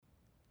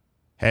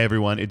Hey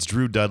everyone, it's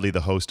Drew Dudley, the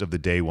host of the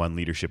Day One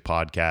Leadership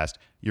Podcast.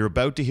 You're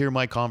about to hear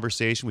my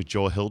conversation with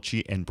Joel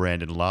Hilche and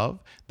Brandon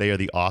Love. They are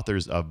the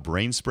authors of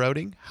Brain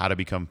Sprouting, How to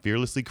Become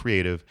Fearlessly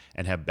Creative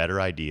and Have Better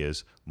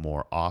Ideas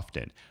More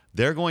Often.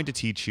 They're going to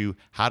teach you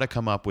how to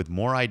come up with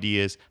more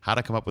ideas, how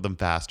to come up with them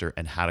faster,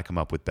 and how to come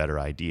up with better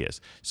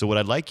ideas. So what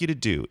I'd like you to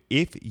do,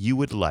 if you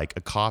would like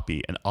a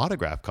copy, an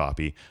autographed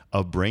copy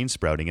of Brain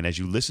Sprouting, and as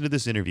you listen to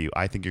this interview,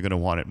 I think you're going to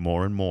want it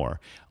more and more,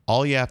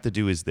 all you have to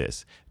do is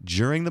this.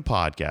 During the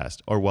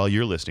podcast, or while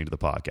you're listening to the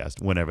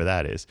podcast, whenever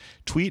that is,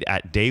 tweet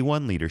at Day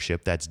One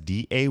Leadership, that's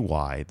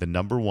D-A-Y, the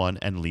number one,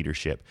 and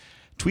leadership.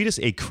 Tweet us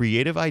a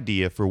creative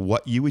idea for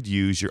what you would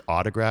use your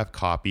autographed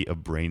copy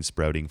of Brain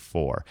Sprouting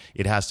for.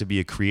 It has to be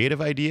a creative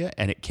idea,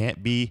 and it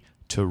can't be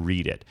to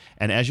read it.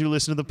 And as you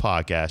listen to the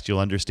podcast, you'll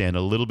understand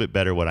a little bit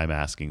better what I'm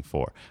asking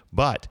for.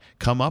 But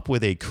come up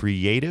with a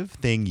creative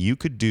thing you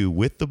could do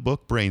with the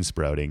book Brain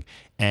Sprouting,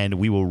 and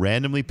we will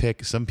randomly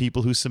pick some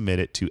people who submit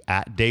it to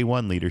at Day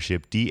One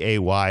Leadership,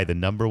 D-A-Y, the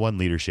number one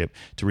leadership,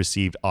 to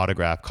receive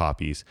autographed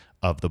copies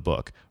of the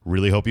book.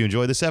 Really hope you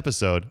enjoy this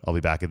episode. I'll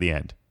be back at the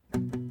end.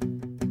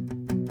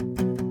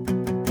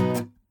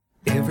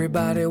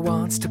 Everybody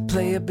wants to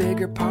play a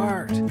bigger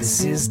part.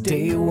 This is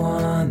day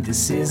one,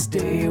 this is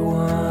day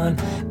one.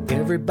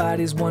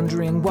 Everybody's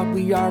wondering what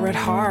we are at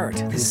heart.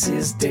 This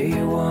is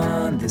day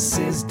one, this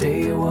is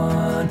day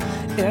one.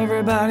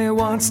 Everybody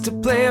wants to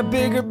play a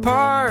bigger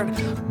part.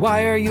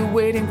 Why are you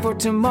waiting for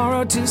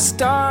tomorrow to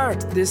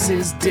start? This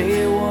is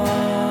day one.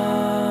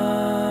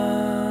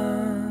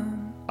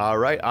 All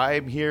right,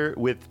 I'm here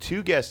with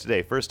two guests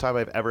today. First time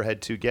I've ever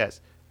had two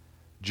guests.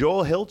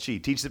 Joel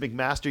Hilche teaches at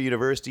McMaster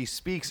University,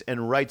 speaks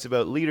and writes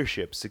about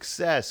leadership,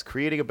 success,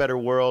 creating a better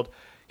world.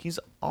 He's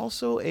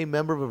also a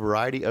member of a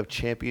variety of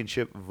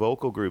championship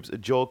vocal groups.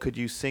 Joel, could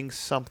you sing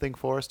something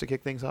for us to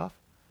kick things off?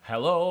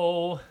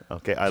 Hello.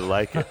 Okay, I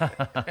like it.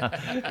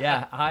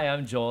 Yeah, hi,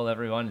 I'm Joel,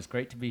 everyone. It's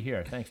great to be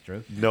here. Thanks,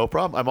 Drew. No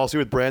problem. I'm also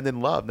here with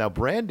Brandon Love. Now,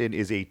 Brandon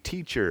is a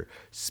teacher,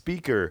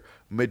 speaker,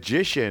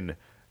 magician,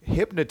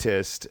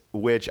 hypnotist,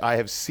 which I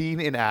have seen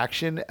in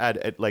action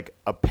at like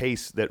a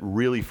pace that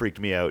really freaked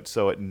me out.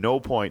 So at no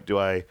point do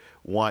I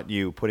want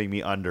you putting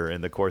me under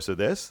in the course of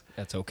this.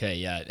 That's okay,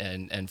 yeah.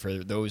 And for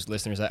those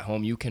listeners at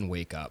home, you can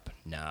wake up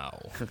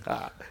now.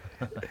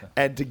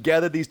 And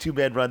together, these two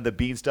men run the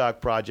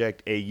Beanstalk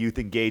Project, a youth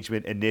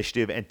engagement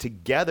initiative. And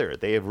together,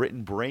 they have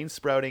written Brain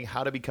Sprouting,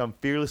 How to Become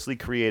Fearlessly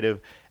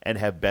Creative and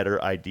Have Better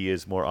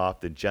Ideas More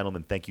Often.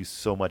 Gentlemen, thank you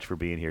so much for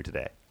being here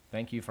today.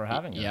 Thank you for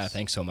having us. Yeah,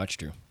 thanks so much,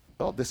 Drew.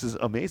 Oh, this is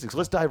amazing. So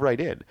let's dive right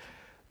in.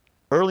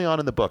 Early on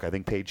in the book, I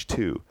think page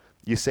 2,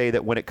 you say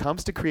that when it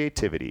comes to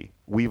creativity,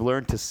 we've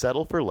learned to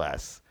settle for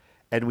less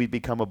and we've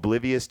become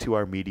oblivious to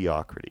our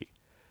mediocrity.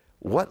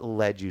 What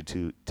led you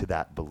to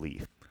that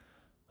belief?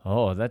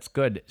 Oh, that's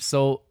good.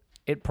 So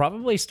it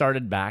probably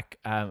started back,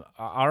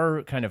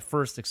 our kind of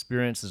first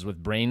experiences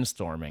with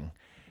brainstorming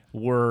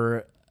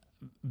were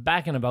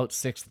back in about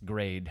 6th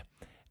grade.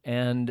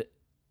 And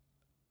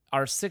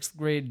our 6th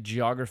grade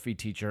geography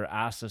teacher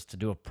asked us to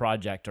do a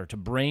project or to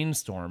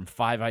brainstorm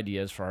 5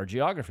 ideas for our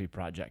geography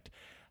project.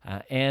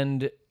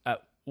 And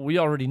we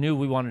already knew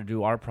we wanted to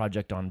do our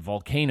project on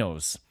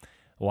volcanoes.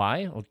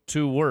 Why? Well,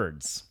 2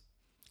 words.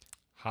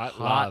 Hot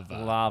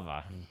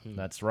lava. Mm-hmm.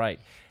 That's right.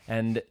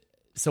 And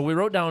so we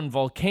wrote down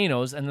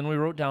volcanoes, and then we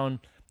wrote down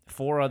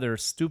 4 other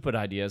stupid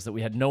ideas that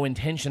we had no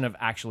intention of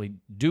actually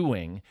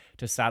doing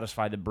to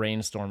satisfy the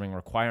brainstorming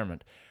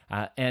requirement.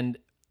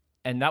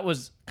 And that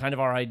was kind of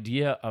our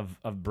idea of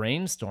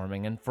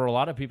brainstorming. And for a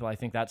lot of people, I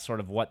think that's sort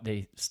of what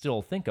they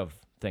still think of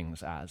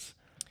things as.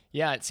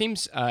 Yeah, it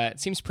seems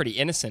pretty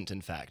innocent,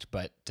 in fact,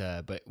 but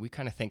we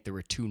kind of think there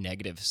were 2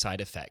 negative side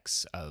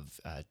effects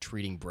of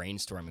treating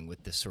brainstorming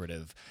with this sort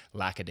of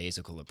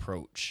lackadaisical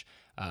approach.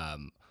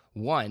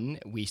 One,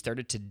 we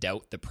started to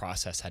doubt the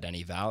process had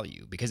any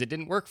value because it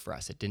didn't work for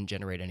us. It didn't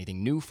generate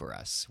anything new for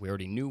us. We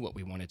already knew what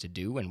we wanted to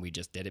do, and we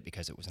just did it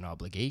because it was an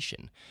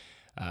obligation.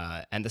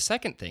 And the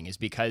second thing is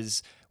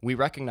because we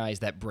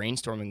recognized that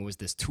brainstorming was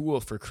this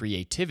tool for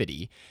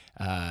creativity,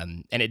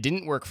 and it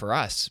didn't work for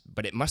us,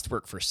 but it must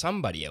work for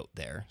somebody out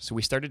there. So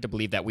we started to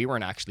believe that we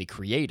weren't actually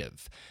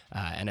creative,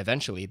 and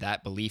eventually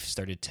that belief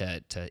started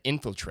to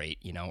infiltrate,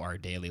 our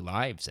daily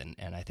lives.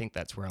 And I think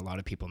that's where a lot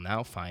of people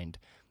now find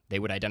they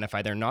would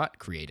identify they're not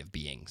creative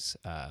beings,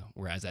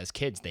 whereas as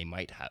kids they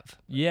might have.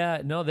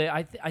 Yeah, no,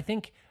 I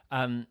think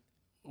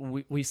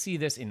we see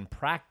this in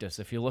practice.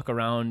 If you look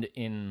around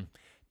in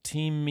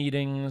team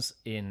meetings,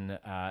 in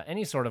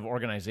any sort of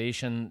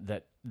organization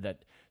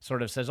that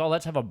sort of says, oh,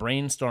 let's have a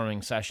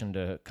brainstorming session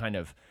to kind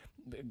of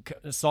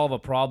solve a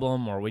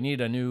problem, or we need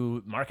a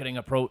new marketing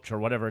approach or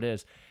whatever it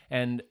is.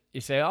 And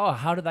you say, oh,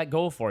 how did that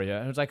go for you?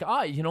 And it's like,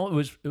 it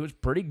was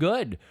pretty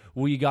good.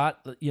 We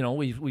got,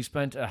 we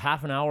spent a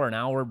half an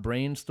hour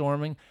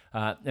brainstorming,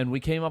 and we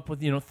came up with,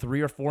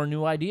 3 or 4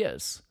 new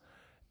ideas.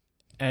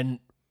 And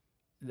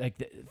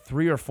like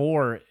 3 or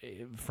 4,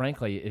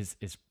 frankly, is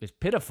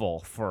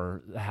pitiful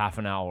for half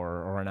an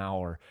hour or an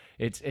hour.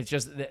 It's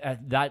just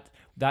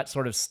that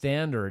sort of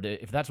standard,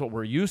 if that's what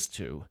we're used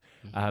to,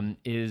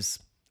 is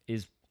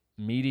is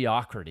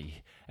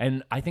mediocrity.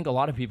 And I think a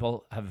lot of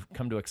people have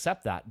come to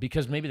accept that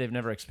because maybe they've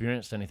never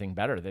experienced anything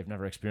better. They've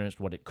never experienced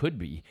what it could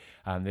be.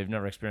 They've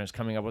never experienced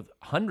coming up with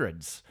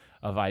hundreds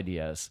of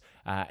ideas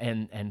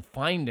and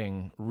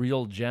finding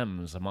real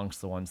gems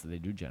amongst the ones that they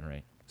do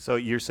generate. So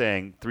you're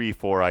saying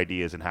 3-4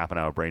 ideas in half an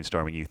hour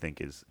brainstorming you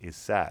think is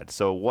sad.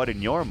 So what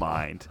in your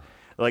mind,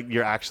 like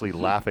you're actually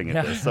laughing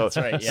at this. So, That's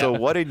right, yeah. So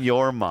what in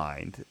your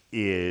mind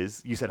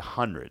is, you said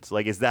hundreds,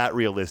 like is that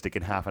realistic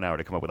in half an hour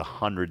to come up with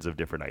hundreds of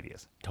different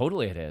ideas?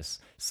 Totally it is.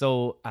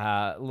 So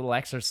a little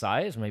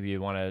exercise, maybe you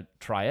want to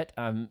try it.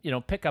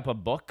 Pick up a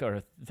book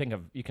or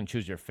you can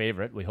choose your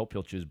favorite. We hope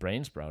you'll choose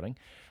Brain Sprouting.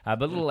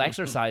 But a little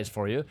exercise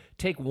for you.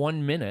 Take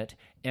 1 minute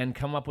and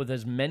come up with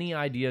as many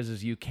ideas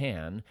as you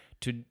can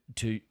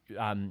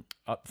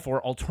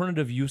for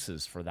alternative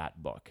uses for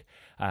that book.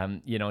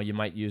 You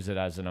might use it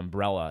as an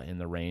umbrella in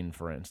the rain,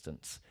 for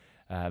instance,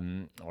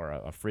 or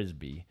a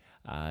frisbee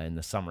in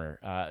the summer.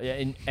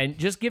 And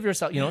just give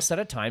yourself, set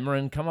a timer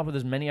and come up with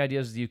as many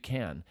ideas as you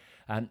can.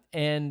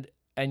 And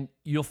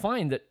you'll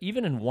find that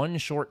even in 1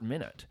 short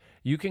minute,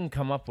 you can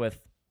come up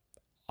with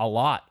a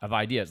lot of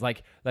ideas,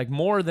 like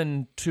more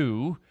than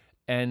 2,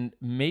 and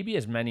maybe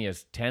as many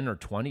as 10 or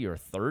 20 or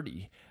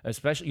 30.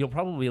 Especially, you'll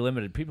probably be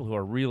limited. People who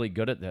are really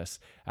good at this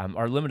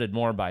are limited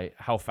more by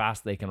how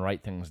fast they can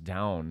write things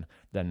down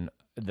than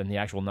the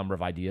actual number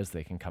of ideas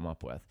they can come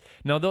up with.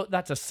 Now,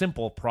 that's a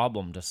simple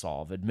problem to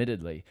solve,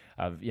 admittedly,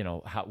 of,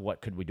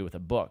 what could we do with a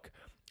book?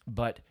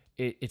 But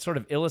it sort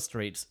of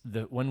illustrates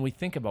that when we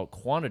think about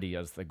quantity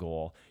as the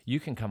goal, you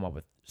can come up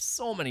with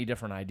so many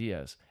different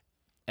ideas.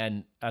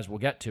 And as we'll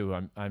get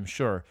to, I'm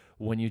sure,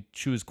 when you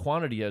choose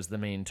quantity as the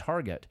main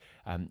target,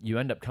 you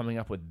end up coming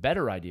up with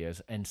better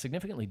ideas and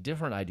significantly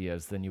different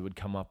ideas than you would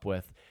come up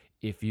with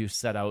if you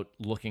set out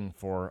looking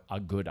for a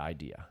good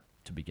idea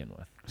to begin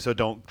with. So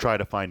don't try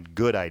to find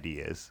good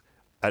ideas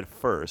at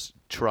first.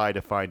 Try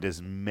to find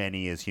as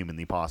many as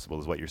humanly possible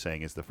is what you're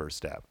saying is the first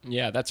step.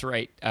 Yeah, that's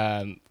right.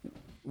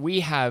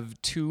 We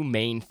have 2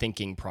 main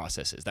thinking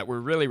processes that we're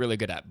really, really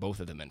good at, both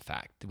of them, in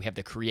fact. We have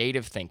the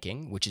creative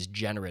thinking, which is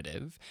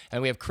generative,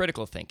 and we have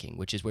critical thinking,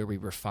 which is where we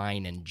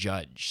refine and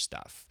judge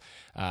stuff.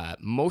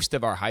 Most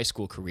of our high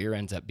school career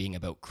ends up being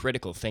about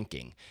critical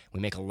thinking. We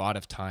make a lot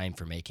of time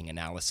for making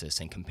analysis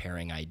and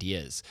comparing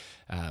ideas,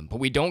 but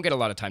we don't get a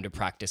lot of time to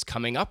practice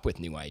coming up with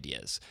new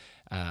ideas.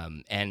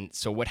 And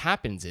so what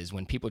happens is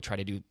when people try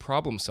to do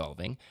problem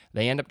solving,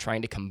 they end up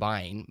trying to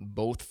combine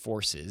both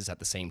forces at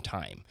the same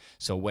time.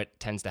 So what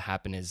tends to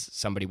happen is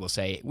somebody will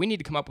say, we need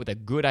to come up with a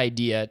good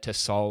idea to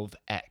solve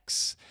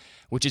X,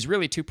 which is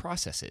really 2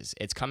 processes.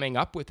 It's coming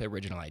up with the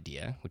original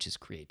idea, which is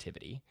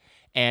creativity,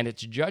 and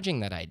it's judging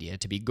that idea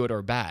to be good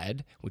or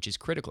bad, which is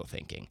critical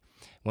thinking.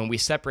 When we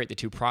separate the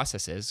 2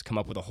 processes, come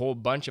up with a whole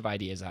bunch of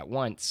ideas at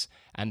once,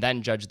 and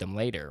then judge them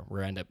later, we're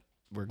going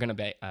to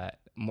be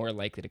more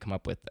likely to come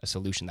up with a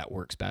solution that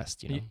works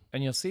best.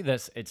 And you'll see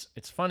this.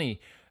 It's funny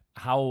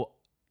how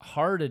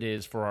hard it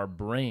is for our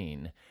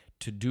brain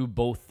to do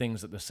both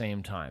things at the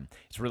same time.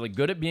 It's really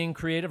good at being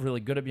creative,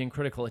 really good at being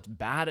critical. It's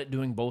bad at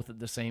doing both at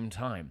the same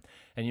time.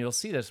 And you'll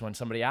see this when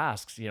somebody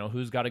asks,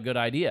 who's got a good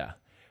idea?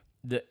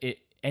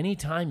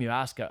 Anytime you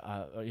ask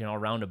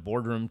around a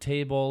boardroom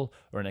table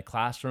or in a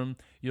classroom,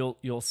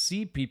 you'll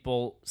see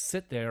people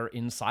sit there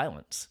in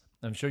silence.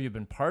 I'm sure you've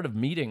been part of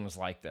meetings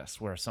like this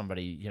where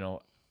somebody,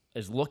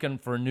 is looking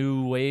for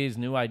new ways,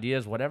 new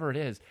ideas, whatever it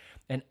is.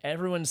 And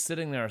everyone's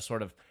sitting there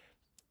sort of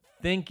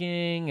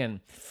thinking and,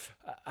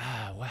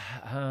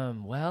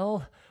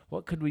 well,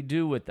 what could we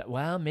do with that?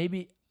 Well,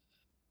 maybe,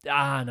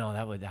 no,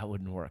 that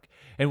wouldn't work.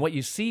 And what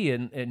you see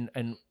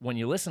and when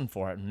you listen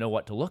for it and know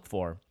what to look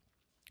for,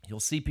 you'll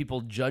see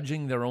people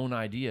judging their own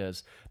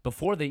ideas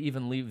before they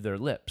even leave their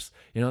lips.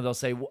 They'll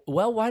say,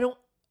 well, why don't,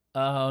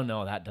 oh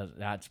no,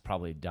 that's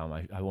probably dumb.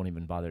 I won't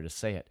even bother to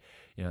say it.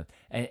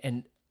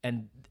 And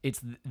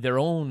it's their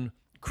own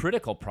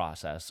critical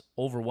process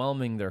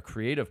overwhelming their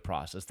creative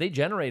process. They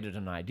generated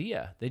an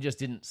idea. They just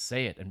didn't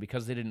say it. And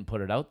because they didn't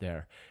put it out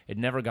there, it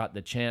never got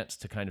the chance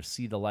to kind of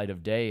see the light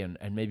of day and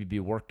maybe be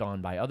worked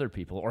on by other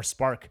people or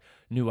spark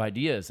new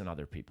ideas in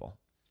other people.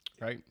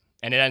 Right.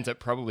 And it ends up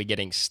probably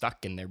getting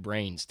stuck in their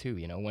brains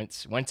too.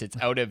 Once it's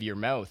out of your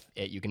mouth,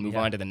 you can move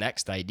on to the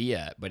next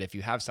idea. But if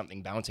you have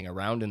something bouncing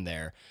around in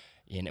there,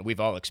 we've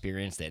all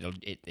experienced it.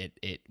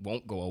 It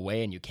won't go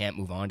away, and you can't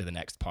move on to the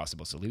next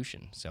possible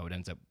solution. So it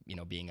ends up,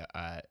 being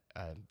a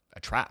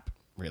trap,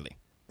 really.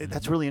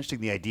 That's really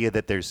interesting. The idea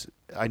that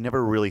I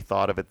never really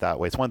thought of it that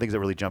way. It's one of the things that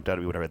really jumped out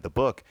at me when I read the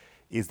book.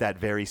 Is that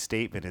very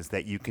statement? Is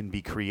that you can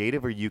be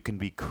creative or you can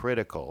be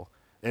critical.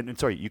 And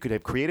sorry, you could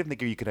have creative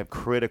thinking or you could have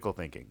critical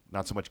thinking.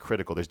 Not so much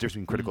critical. There's a difference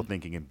between critical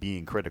thinking and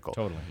being critical.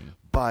 Totally.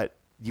 But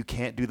you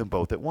can't do them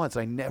both at once.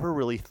 I never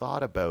really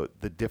thought about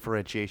the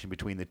differentiation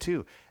between the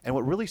 2. And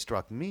what really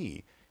struck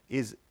me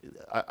is,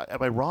 am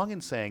I wrong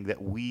in saying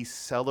that we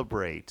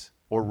celebrate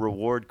or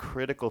reward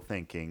critical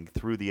thinking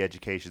through the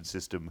education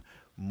system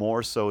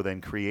more so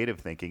than creative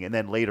thinking? And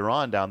then later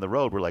on down the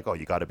road, we're like, oh,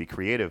 you got to be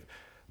creative.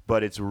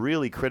 But it's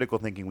really critical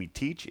thinking we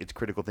teach. It's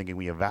critical thinking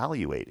we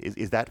evaluate.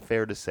 Is that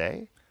fair to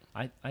say?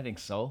 I think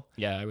so.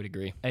 Yeah, I would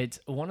agree. It's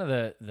one of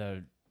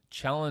the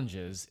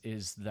challenges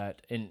is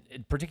that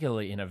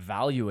particularly in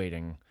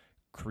evaluating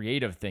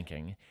creative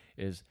thinking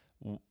is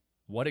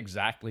what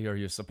exactly are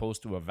you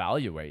supposed to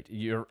evaluate?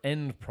 Your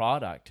end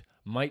product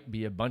might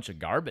be a bunch of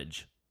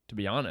garbage, to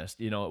be honest.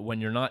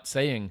 When you're not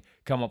saying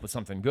come up with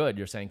something good,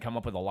 you're saying come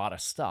up with a lot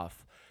of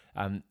stuff.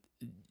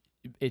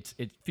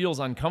 It feels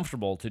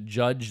uncomfortable to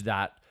judge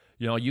that,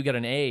 you get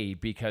an A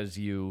because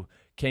you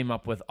came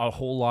up with a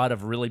whole lot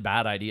of really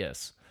bad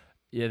ideas.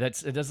 Yeah,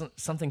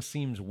 something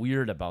seems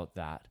weird about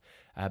that.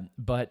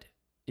 But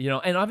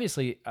and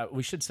obviously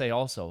we should say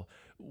also,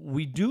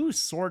 we do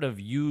sort of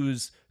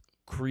use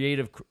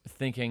creative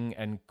thinking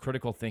and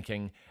critical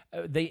thinking.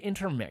 They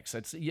intermix.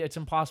 It's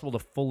impossible to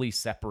fully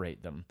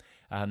separate them.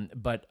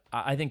 But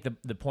I think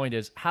the point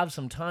is, have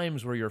some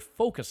times where you're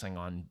focusing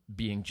on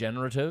being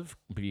generative,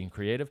 being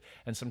creative,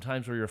 and some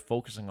times where you're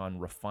focusing on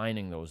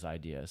refining those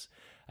ideas.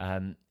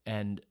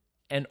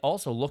 And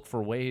also look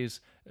for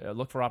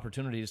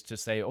opportunities to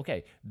say,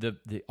 okay,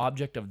 the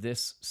object of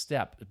this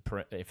step,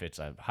 if it's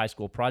a high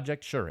school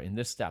project, sure, in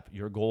this step,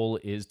 your goal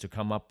is to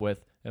come up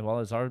with, well,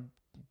 as our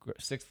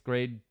 6th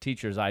grade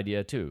teacher's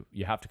idea too,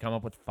 you have to come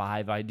up with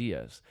 5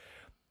 ideas.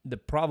 The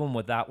problem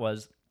with that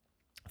was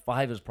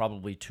 5 is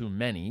probably too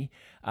many,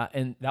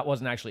 and that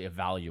wasn't actually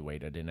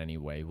evaluated in any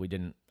way. We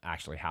didn't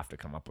actually have to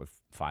come up with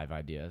 5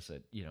 ideas.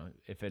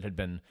 If it had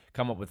been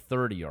come up with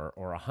 30 or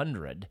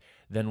 100,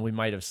 then we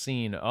might have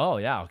seen, oh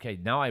yeah, okay,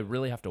 now I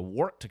really have to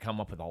work to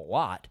come up with a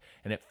lot,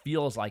 and it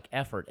feels like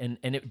effort, and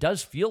it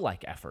does feel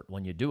like effort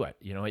when you do it.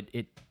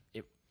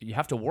 You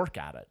have to work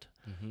at it.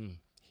 Mm-hmm.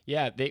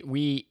 Yeah,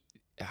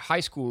 high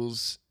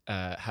schools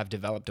have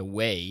developed a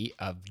way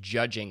of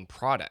judging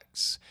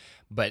products,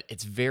 but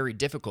it's very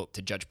difficult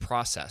to judge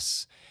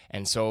process.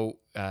 And so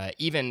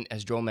even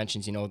as Joel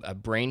mentions, a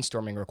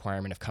brainstorming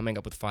requirement of coming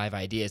up with 5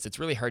 ideas, it's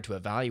really hard to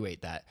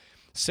evaluate that.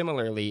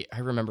 Similarly, I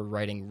remember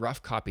writing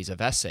rough copies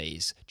of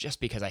essays just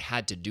because I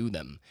had to do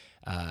them.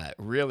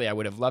 Really, I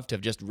would have loved to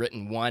have just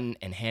written one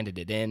and handed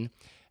it in.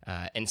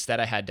 Instead,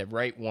 I had to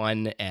write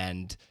one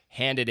and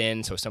hand it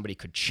in so somebody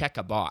could check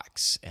a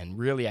box. And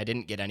really, I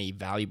didn't get any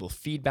valuable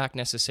feedback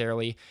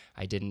necessarily.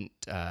 I didn't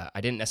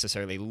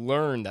necessarily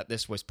learn that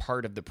this was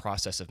part of the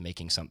process of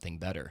making something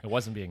better. It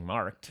wasn't being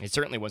marked. It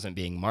certainly wasn't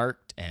being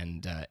marked,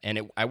 and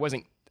it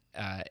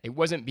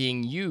wasn't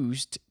being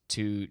used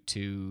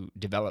to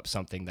develop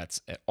something that's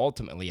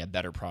ultimately a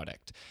better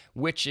product,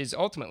 which is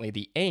ultimately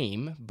the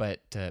aim.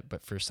 But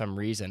for some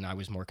reason, I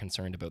was more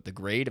concerned about the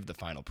grade of the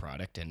final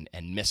product and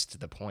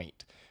missed the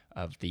point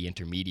of the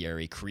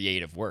intermediary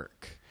creative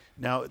work.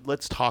 Now,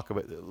 let's talk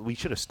about, we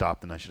should have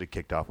stopped and I should have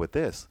kicked off with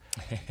this.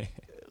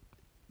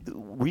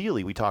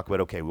 Really, we talk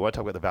about, we want to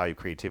talk about the value of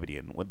creativity.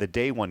 And the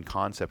day one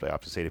concept I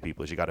often say to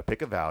people is you got to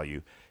pick a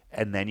value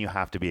and then you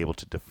have to be able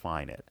to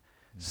define it.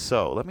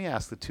 So let me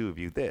ask the two of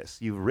you this.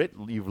 You've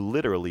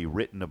literally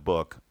written a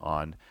book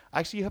on,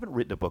 actually you haven't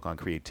written a book on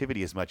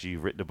creativity as much as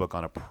you've written a book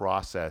on a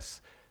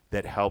process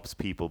that helps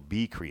people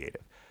be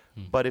creative.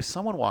 But if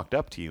someone walked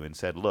up to you and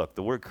said, look,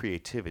 the word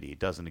creativity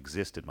doesn't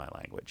exist in my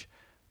language,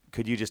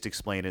 could you just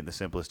explain it in the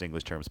simplest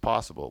English terms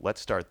possible?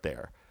 Let's start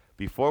there.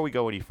 Before we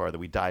go any farther,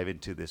 we dive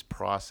into this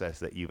process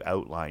that you've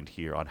outlined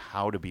here on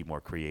how to be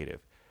more creative.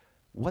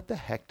 What the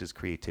heck does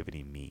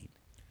creativity mean?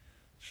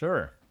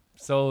 Sure.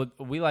 So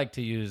we like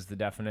to use the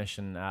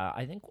definition,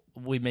 I think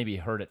we maybe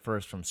heard it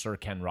first from Sir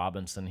Ken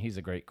Robinson. He's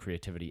a great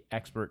creativity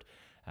expert.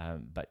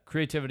 But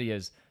creativity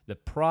is the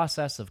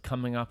process of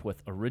coming up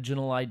with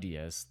original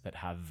ideas that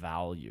have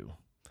value.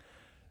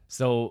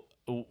 So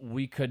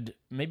we could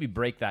maybe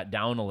break that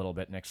down a little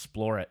bit and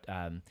explore it.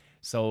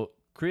 So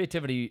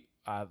creativity,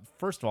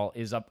 first of all,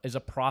 is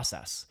a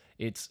process.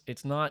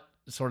 It's not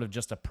sort of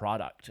just a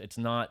product. It's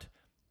not,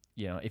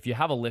 if you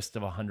have a list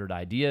of 100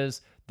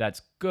 ideas,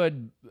 that's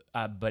good,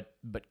 but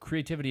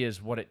creativity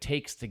is what it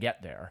takes to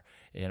get there,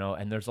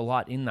 and there's a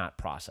lot in that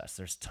process.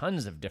 There's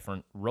tons of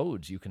different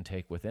roads you can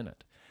take within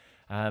it.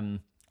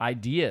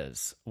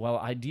 Ideas. Well,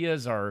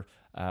 ideas are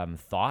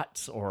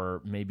thoughts,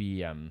 or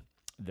maybe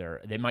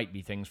they might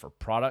be things for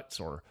products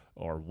or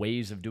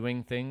ways of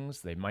doing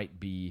things. They might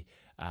be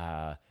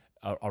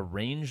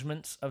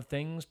arrangements of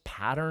things,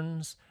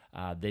 patterns.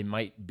 They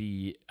might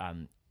be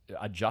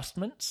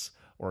adjustments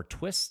or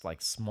twists,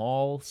 like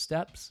small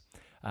steps.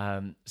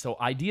 So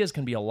ideas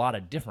can be a lot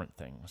of different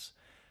things.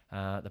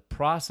 The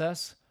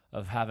process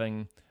of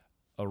having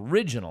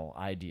original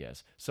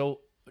ideas.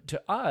 So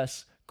to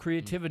us,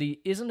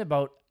 creativity isn't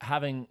about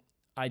having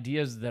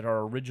ideas that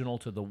are original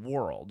to the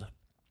world.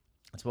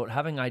 It's about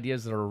having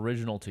ideas that are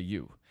original to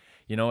you.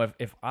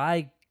 If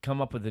I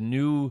come up with a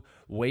new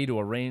way to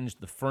arrange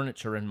the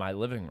furniture in my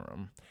living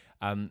room,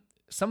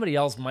 somebody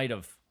else might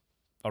have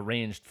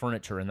arranged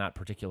furniture in that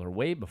particular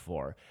way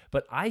before,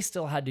 but I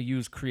still had to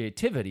use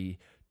creativity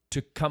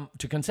to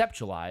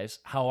conceptualize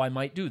how I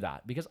might do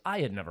that, because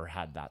I had never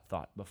had that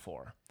thought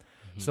before.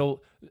 Mm-hmm.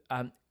 So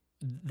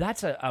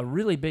that's a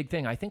really big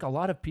thing. I think a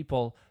lot of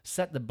people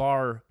set the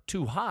bar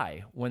too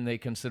high when they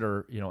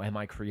consider, am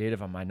I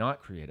creative? Am I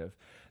not creative?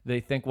 They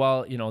think,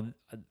 well,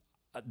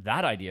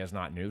 that idea is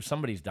not new.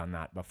 Somebody's done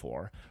that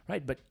before,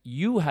 right? But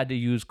you had to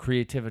use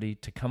creativity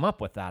to come up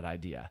with that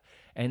idea.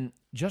 And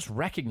just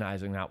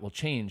recognizing that will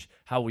change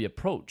how we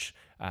approach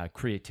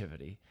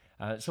creativity.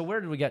 So where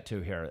did we get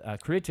to here?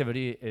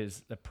 Creativity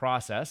is the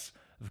process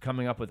of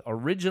coming up with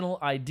original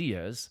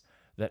ideas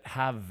that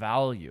have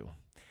value.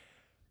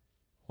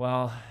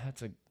 Well,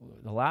 that's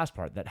the last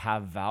part, that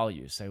have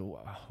value. Say,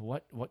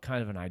 what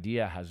kind of an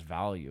idea has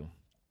value?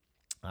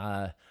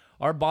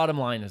 Our bottom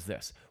line is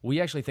this.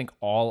 We actually think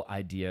all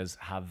ideas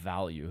have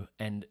value,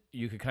 and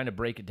you could kind of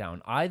break it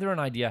down. Either an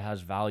idea has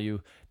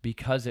value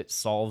because it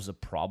solves a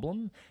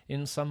problem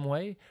in some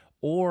way,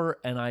 or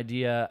an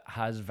idea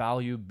has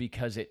value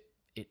because it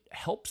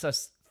helps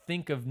us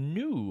think of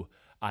new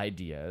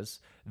ideas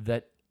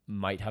that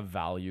might have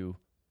value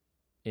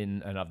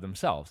in and of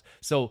themselves.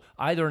 So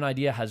either an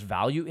idea has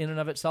value in and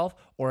of itself,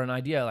 or an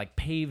idea like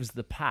paves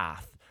the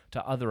path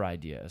to other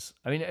ideas.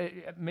 I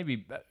mean,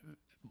 maybe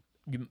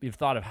you've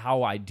thought of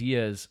how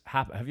ideas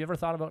happen. Have you ever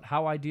thought about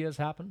how ideas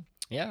happen?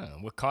 Yeah,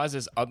 what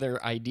causes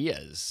other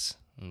ideas?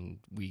 And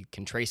we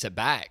can trace it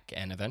back,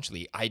 and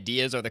eventually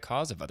ideas are the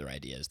cause of other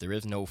ideas. There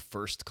is no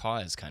first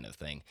cause kind of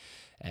thing.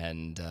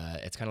 And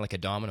it's kind of like a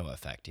domino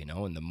effect, you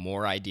know, and the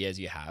more ideas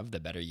you have, the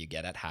better you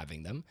get at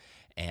having them.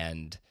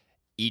 And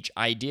each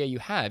idea you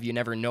have, you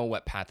never know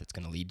what path it's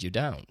going to lead you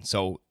down.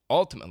 So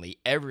ultimately,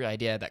 every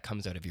idea that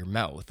comes out of your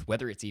mouth,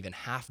 whether it's even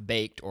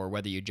half-baked or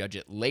whether you judge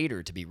it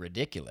later to be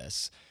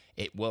ridiculous,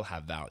 it will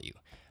have value.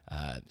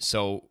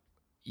 So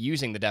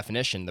using the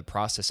definition, the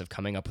process of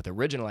coming up with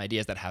original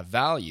ideas that have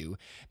value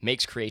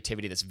makes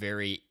creativity this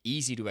very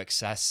easy to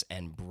access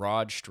and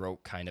broad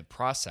stroke kind of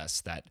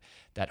process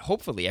that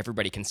hopefully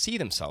everybody can see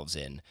themselves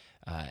in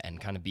and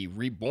kind of be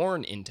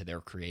reborn into their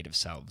creative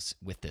selves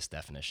with this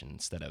definition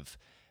instead of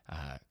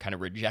kind of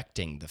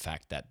rejecting the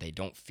fact that they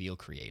don't feel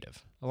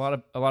creative. A lot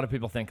of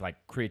people think like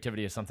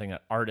creativity is something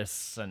that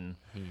artists and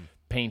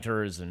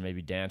painters and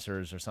maybe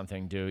dancers or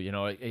something do. You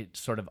know, it's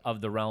sort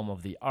of the realm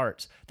of the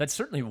arts. That's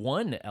certainly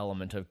one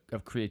element of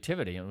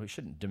creativity, and we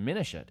shouldn't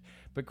diminish it.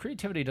 But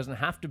creativity doesn't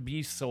have to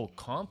be so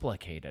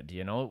complicated.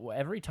 You know,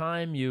 every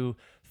time you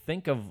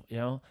think of, you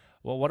know,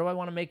 well, what do I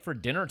want to make for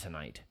dinner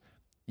tonight?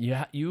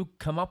 You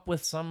come up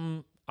with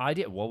some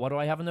idea. Well, what do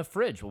I have in the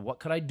fridge? Well, what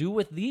could I do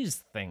with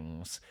these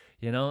things?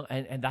 You know,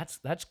 and that's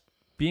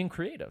being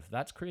creative.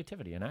 That's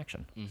creativity in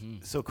action. Mm-hmm.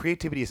 So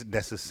creativity isn't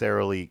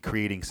necessarily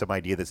creating some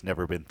idea that's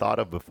never been thought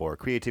of before.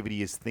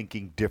 Creativity is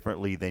thinking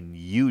differently than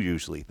you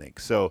usually think.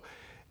 So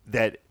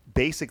that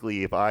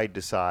basically if I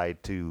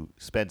decide to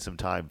spend some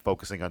time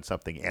focusing on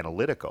something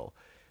analytical,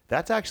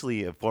 that's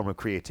actually a form of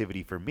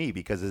creativity for me,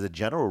 because as a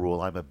general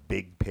rule, I'm a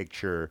big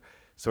picture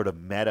sort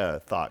of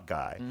meta thought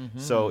guy. Mm-hmm.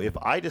 So if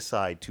I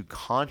decide to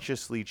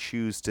consciously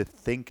choose to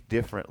think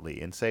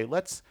differently and say,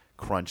 let's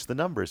crunch the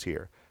numbers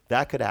here,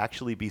 that could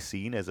actually be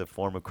seen as a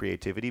form of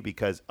creativity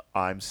because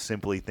I'm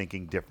simply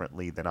thinking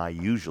differently than I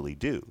usually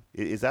do.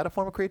 Is that a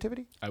form of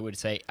creativity? I would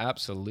say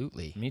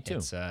absolutely. Me too.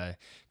 It's,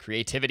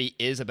 creativity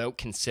is about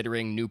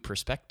considering new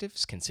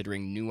perspectives,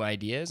 considering new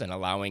ideas, and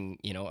allowing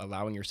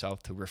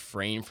yourself to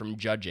refrain from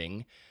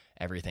judging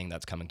everything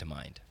that's coming to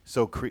mind.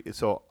 So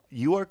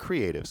you are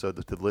creative. So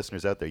to the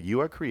listeners out there, you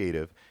are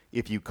creative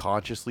if you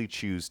consciously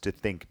choose to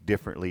think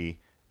differently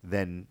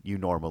than you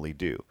normally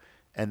do.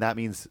 And that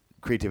means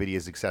creativity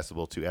is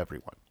accessible to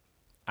everyone.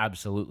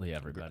 Absolutely,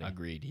 everybody.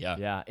 Agreed, yeah.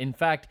 Yeah. In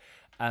fact,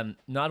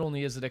 not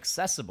only is it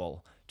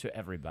accessible to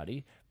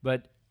everybody,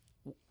 but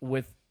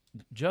with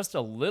just a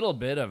little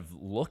bit of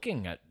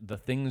looking at the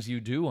things you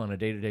do on a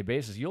day-to-day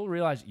basis, you'll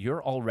realize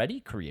you're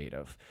already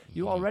creative.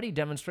 You already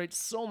demonstrate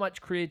so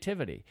much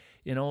creativity.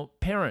 You know,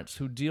 parents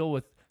who deal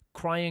with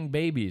crying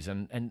babies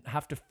and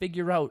have to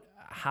figure out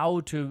how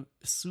to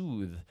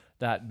soothe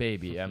that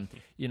baby.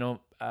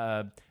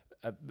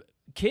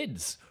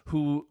 Kids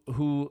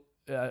who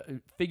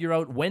figure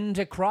out when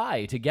to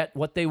cry to get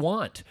what they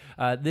want.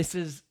 This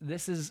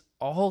is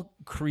all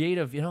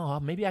creative. You know,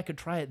 maybe I could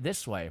try it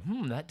this way.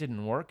 That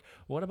didn't work.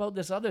 What about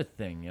this other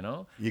thing? You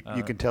know, you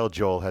can tell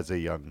Joel has a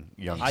young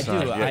I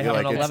son. do. I have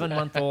an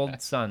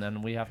 11-month-old son,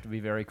 and we have to be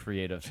very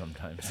creative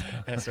sometimes.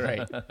 That's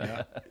right.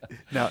 Yeah.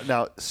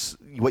 Now,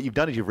 what you've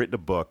done is you've written a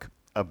book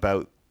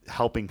about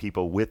helping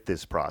people with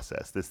this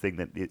process, this thing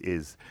that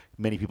is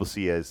many people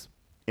see as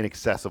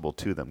inaccessible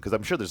to them, because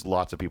I'm sure there's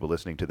lots of people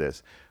listening to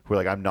this who are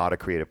like, I'm not a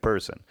creative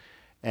person.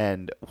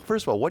 And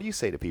first of all, what do you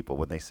say to people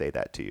when they say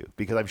that to you?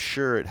 Because I'm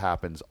sure it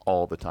happens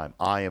all the time.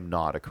 I am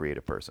not a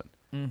creative person.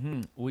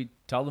 Mm-hmm. We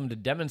tell them to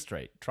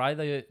demonstrate. Try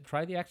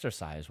the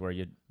exercise where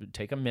you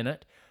take a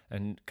minute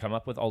and come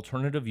up with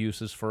alternative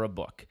uses for a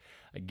book.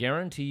 I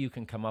guarantee you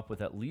can come up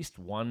with at least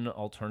one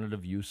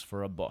alternative use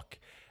for a book.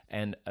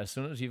 And as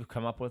soon as you've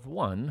come up with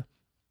one,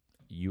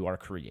 you are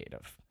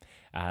creative.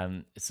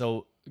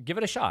 So give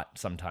it a shot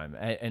sometime.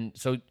 And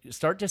so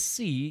start to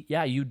see,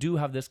 you do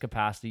have this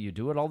capacity. You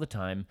do it all the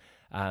time.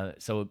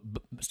 So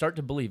start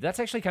to believe. That's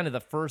actually kind of the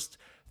first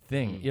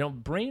thing. You know,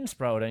 brain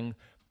sprouting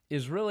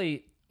is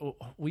really,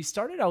 we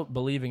started out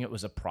believing it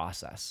was a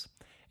process.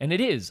 And it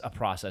is a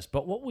process.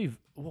 But what we've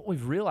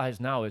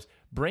realized now is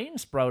brain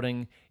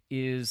sprouting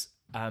is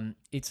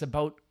it's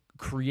about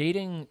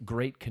creating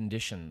great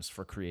conditions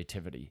for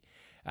creativity.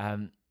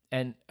 And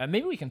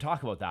maybe we can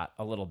talk about that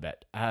a little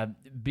bit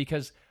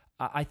because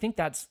I think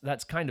that's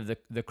kind of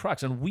the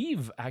crux. And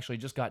we've actually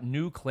just got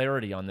new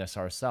clarity on this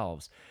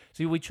ourselves.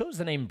 See, we chose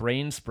the name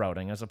brain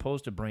sprouting as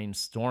opposed to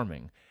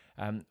brainstorming.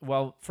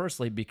 Well,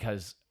 firstly,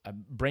 because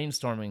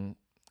brainstorming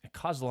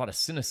caused a lot of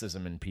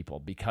cynicism in people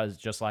because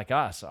just like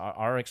us,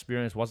 our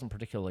experience wasn't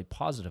particularly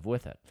positive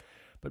with it.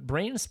 But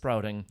brain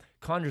sprouting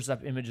conjures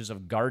up images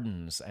of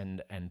gardens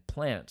and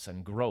plants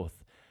and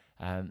growth.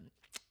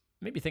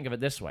 Maybe think of it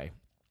this way.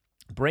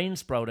 Brain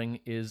sprouting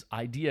is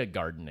idea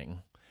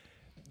gardening.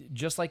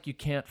 Just like you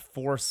can't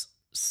force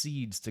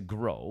seeds to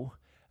grow,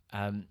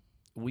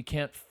 we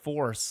can't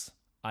force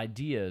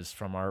ideas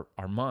from our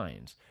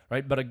minds,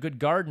 right? But a good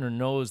gardener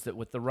knows that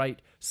with the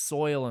right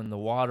soil and the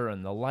water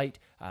and the light,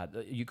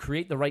 you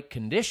create the right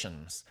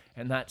conditions,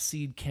 and that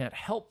seed can't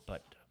help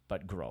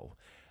but grow.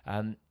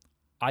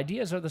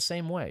 Ideas are the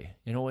same way.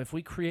 If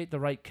we create the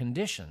right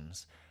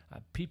conditions,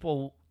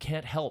 people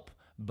can't help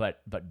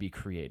but be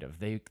creative.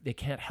 They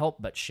can't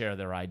help but share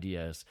their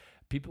ideas.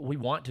 We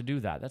want to do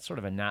that. That's sort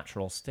of a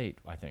natural state,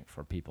 I think,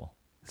 for people.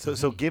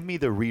 So give me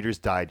the Reader's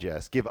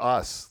Digest. Give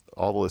us,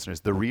 all the listeners,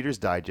 the Reader's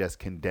Digest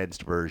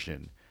condensed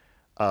version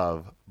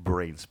of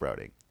brain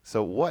sprouting.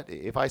 So what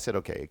if I said,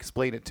 okay,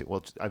 explain it to?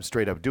 Well, I'm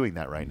straight up doing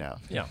that right now.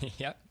 Yeah.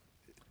 Yeah.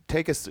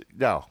 Take us.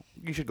 No,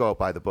 you should go out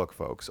buy the book,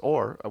 folks,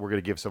 or we're going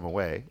to give some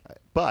away.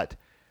 But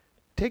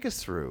take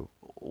us through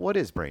what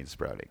is brain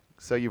sprouting.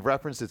 So you've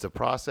referenced it's a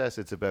process.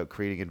 It's about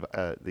creating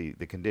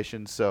the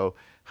conditions. So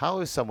how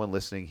is someone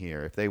listening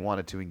here, if they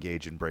wanted to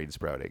engage in brain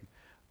sprouting,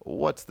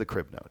 what's the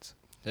crib notes?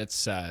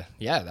 That's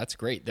that's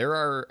great. There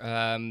are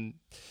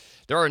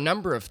a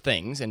number of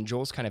things, and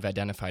Joel's kind of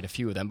identified a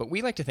few of them, but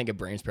we like to think of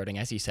brain sprouting,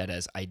 as he said,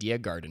 as idea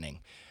gardening.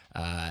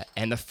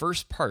 And the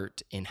first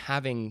part in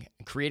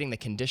creating the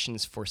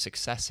conditions for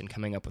success in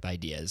coming up with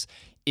ideas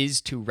is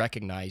to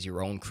recognize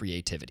your own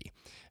creativity.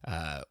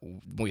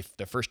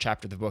 The first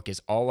chapter of the book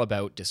is all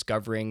about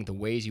discovering the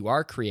ways you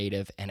are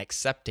creative and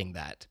accepting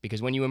that,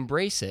 because when you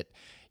embrace it,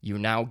 you're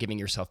now giving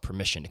yourself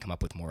permission to come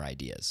up with more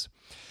ideas.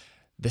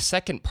 The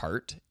second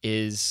part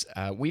is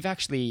we've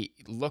actually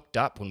looked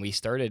up when we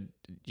started,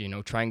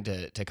 trying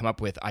to come up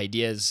with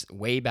ideas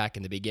way back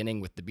in the beginning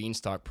with the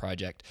Beanstalk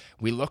Project.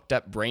 We looked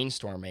up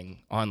brainstorming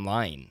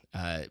online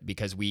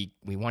because we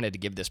wanted to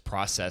give this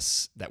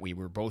process that we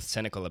were both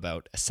cynical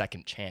about a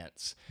second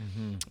chance.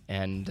 Mm-hmm.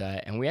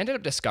 And we ended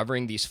up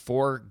discovering these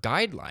 4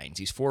 guidelines,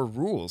 these 4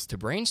 rules to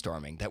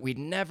brainstorming that we'd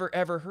never,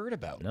 ever heard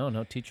about.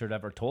 No teacher had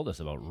ever told us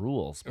about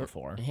rules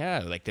before.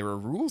 Yeah, like there were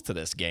rules to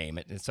this game.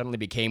 It suddenly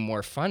became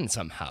more fun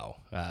somehow,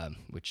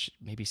 which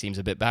maybe seems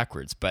a bit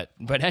backwards. But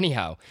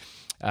anyhow,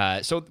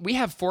 so we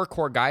have 4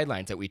 core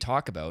guidelines that we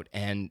talk about.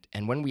 And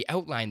when we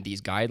outline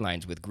these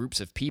guidelines with groups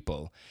of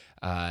people,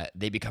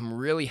 they become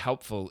really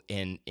helpful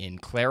in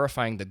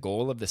clarifying the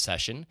goal of the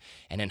session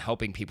and in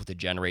helping people to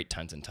generate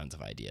tons and tons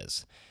of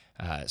ideas.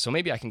 So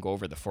maybe I can go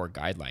over the 4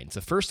 guidelines.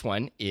 The first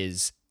one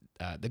is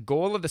the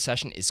goal of the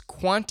session is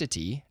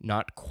quantity,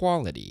 not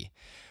quality.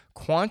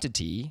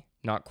 Quantity,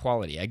 not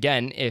quality.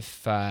 Again,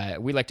 if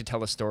we like to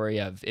tell a story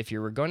of if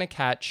you were going to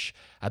catch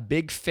a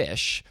big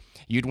fish,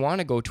 you'd want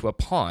to go to a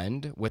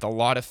pond with a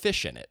lot of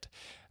fish in it.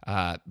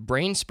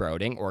 Brain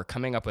sprouting or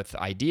coming up with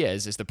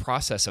ideas is the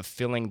process of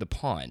filling the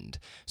pond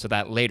so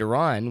that later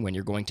on, when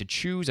you're going to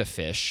choose a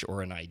fish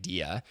or an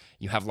idea,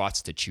 you have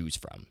lots to choose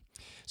from.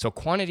 So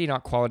quantity,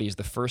 not quality is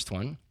the first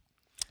one.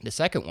 The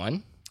second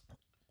one.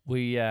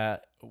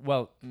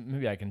 Well,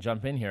 maybe I can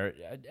jump in here.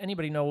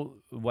 Anybody know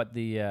what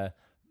the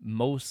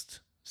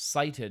most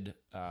cited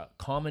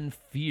common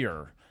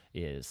fear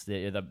is?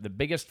 The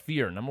biggest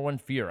fear, number one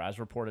fear, as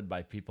reported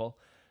by people.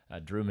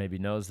 Drew maybe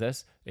knows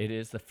this. It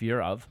is the fear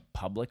of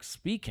public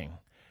speaking.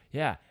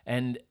 Yeah,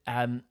 and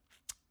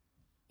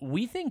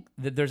we think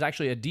that there's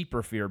actually a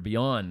deeper fear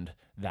beyond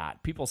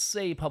that. People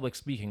say public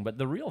speaking, but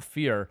the real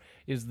fear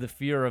is the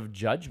fear of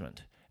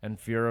judgment and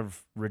fear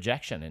of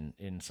rejection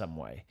in some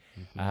way.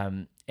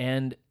 Mm-hmm.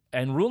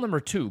 And rule number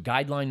 2,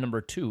 guideline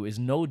number 2, is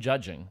no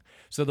judging.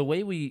 So the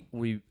way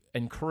we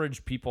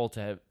encourage people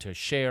to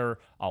share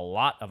a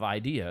lot of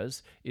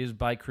ideas is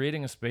by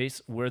creating a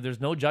space where there's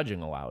no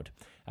judging allowed.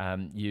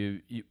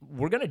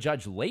 We're going to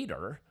judge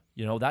later.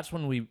 That's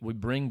when we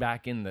bring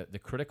back in the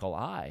critical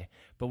eye,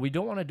 but we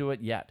don't want to do it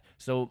yet.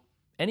 So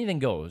anything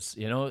goes.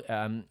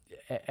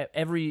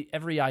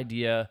 Every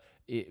idea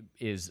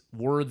is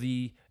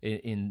worthy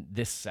in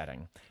this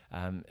setting,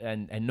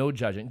 and no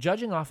judging.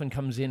 Judging often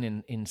comes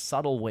in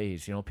subtle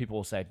ways. People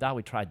will say,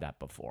 we tried that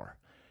before.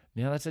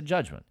 That's a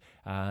judgment.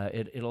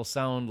 It'll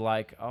sound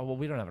like, oh, well,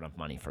 we don't have enough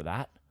money for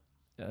that.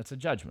 That's a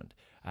judgment.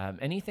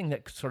 Anything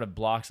that sort of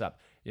blocks up,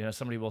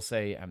 somebody will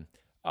say,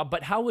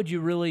 but how would you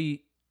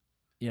really,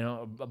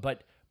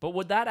 but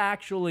would that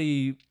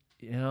actually,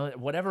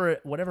 whatever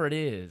it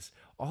is,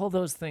 all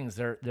those things,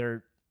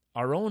 they're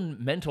our own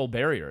mental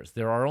barriers.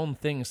 They're our own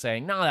things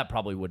saying, no, that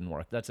probably wouldn't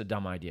work. That's a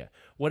dumb idea.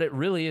 What it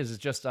really is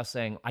just us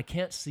saying, I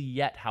can't see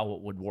yet how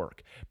it would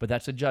work. But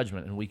that's a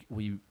judgment, and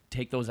we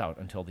take those out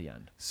until the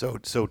end. So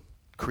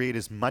create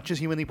as much as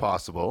humanly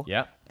possible.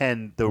 Yeah.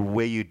 And the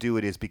way you do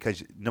it is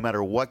because no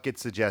matter what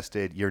gets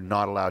suggested, you're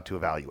not allowed to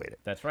evaluate it.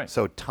 That's right.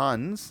 So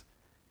tons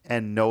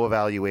and no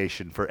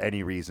evaluation for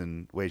any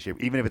reason, way,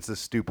 shape, even if it's the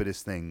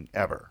stupidest thing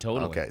ever.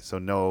 Totally. Okay, so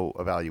no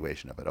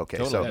evaluation of it. Okay,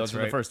 Totally. so Those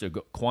are the first two.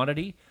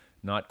 Quantity,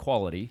 not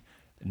quality,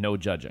 no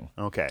judging.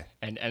 okay.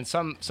 And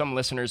some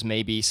listeners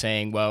may be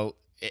saying, well,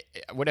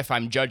 what if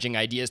I'm judging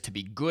ideas to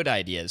be good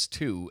ideas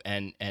too?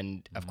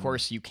 And of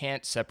course, you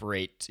can't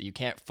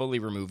fully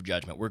remove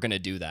judgment. We're going to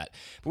do that.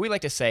 But we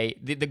like to say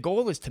the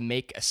goal is to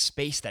make a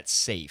space that's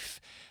safe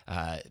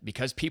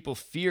because people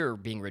fear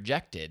being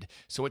rejected.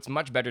 So it's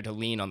much better to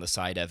lean on the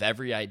side of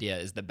every idea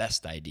is the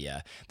best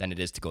idea than it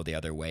is to go the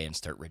other way and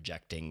start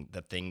rejecting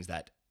the things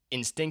that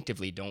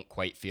instinctively don't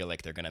quite feel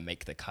like they're going to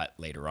make the cut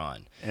later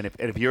on. And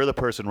if you're the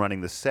person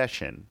running the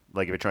session,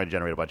 like if you're trying to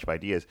generate a bunch of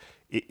ideas,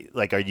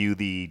 like are you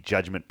the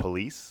judgment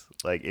police?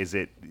 Like is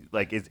it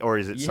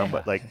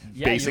somebody like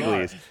Yeah, basically you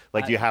are. is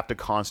like do you have to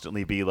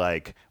constantly be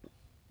like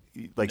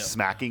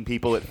smacking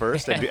people at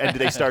first, and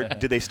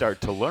do they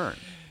start to learn?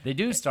 They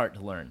do start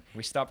to learn.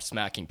 We stopped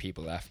smacking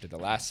people after the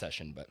last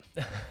session, but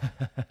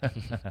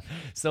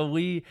So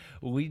we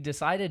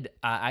decided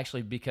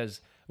actually,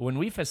 because when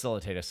we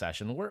facilitate a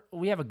session,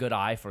 we have a good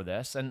eye for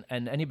this, and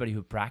anybody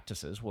who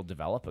practices will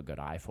develop a good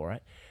eye for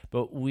it.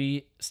 But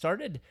we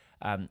started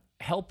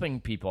helping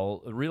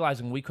people,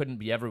 realizing we couldn't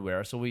be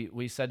everywhere. So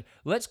we said,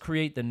 let's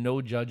create the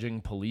no judging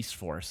police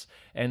force.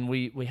 And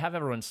we have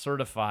everyone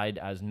certified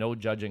as no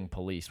judging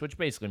police, which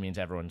basically means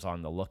everyone's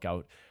on the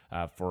lookout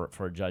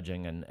for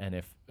judging. And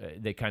if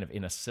they kind of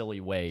in a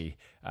silly way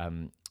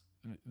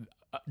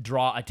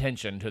draw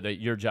attention to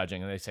you're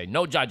judging, and they say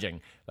no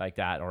judging like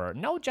that, or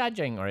no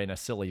judging, or in a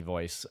silly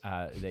voice,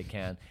 they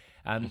can.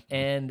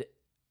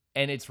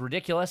 And it's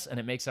ridiculous, and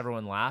it makes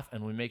everyone laugh,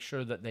 and we make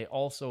sure that they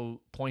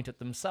also point at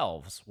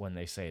themselves when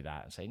they say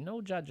that and say,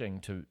 no judging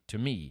to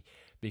me,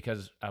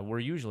 because we're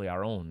usually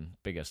our own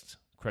biggest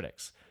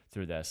critics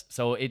through this.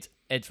 So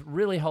it's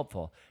really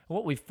helpful. And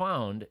what we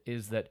found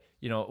is that,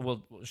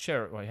 we'll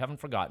share, I haven't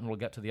forgotten, we'll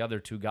get to the other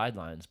two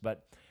guidelines,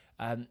 but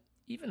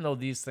even though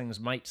these things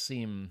might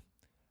seem,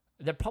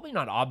 they're probably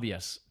not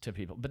obvious to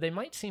people, but they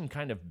might seem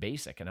kind of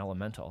basic and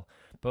elemental.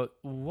 But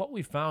what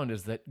we found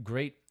is that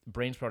great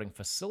brain sprouting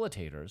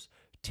facilitators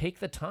take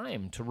the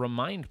time to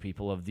remind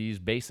people of these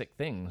basic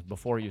things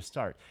before you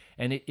start.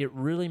 And it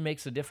really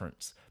makes a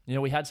difference.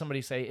 We had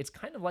somebody say, it's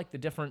kind of like the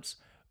difference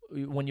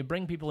when you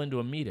bring people into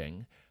a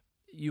meeting,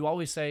 you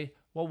always say,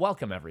 well,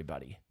 welcome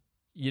everybody.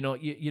 You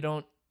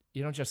don't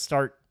just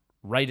start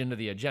right into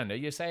the agenda.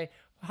 You say,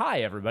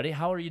 hi everybody,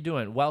 how are you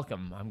doing?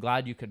 Welcome. I'm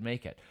glad you could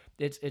make it.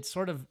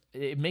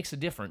 It makes a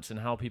difference in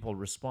how people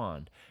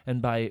respond.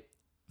 And by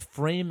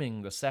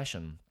framing the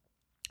session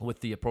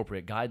with the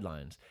appropriate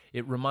guidelines,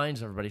 it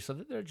reminds everybody so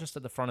that they're just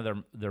at the front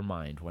of their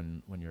mind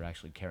when you're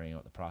actually carrying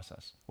out the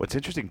process. What's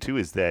interesting too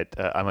is that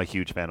I'm a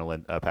huge fan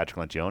of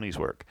Patrick Lencioni's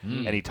work,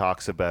 and he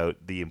talks about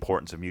the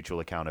importance of mutual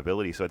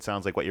accountability. So it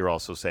sounds like what you're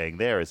also saying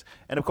there is,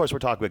 and of course we're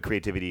talking about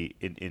creativity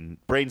in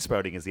brain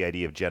sprouting is the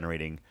idea of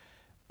generating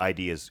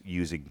ideas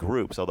using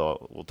groups,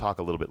 although we'll talk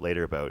a little bit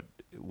later about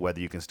whether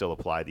you can still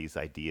apply these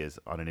ideas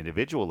on an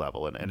individual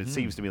level. And it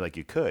seems to me like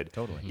you could,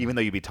 Totally. even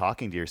though you'd be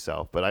talking to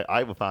yourself. But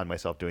I've found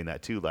myself doing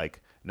that too.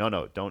 Like, no,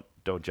 don't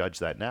judge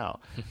that now.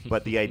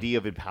 But the idea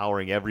of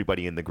empowering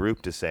everybody in the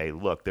group to say,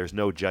 look, there's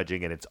no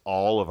judging, and it's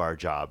all of our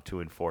job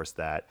to enforce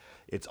that.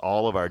 It's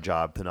all of our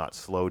job to not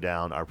slow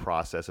down our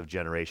process of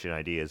generation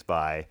ideas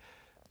by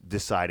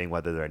deciding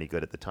whether they're any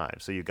good at the time.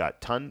 So you've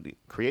got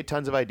create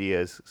tons of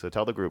ideas. So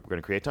tell the group, we're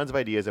going to create tons of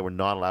ideas, and we're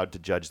not allowed to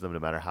judge them no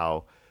matter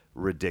how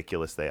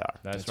ridiculous they are.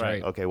 That's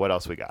right. Okay, what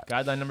else we got?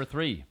 Guideline number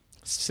 3.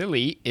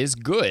 silly is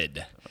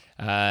good.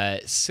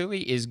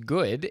 Silly is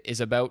good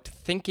is about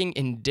thinking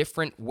in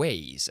different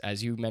ways.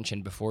 As you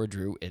mentioned before,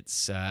 Drew,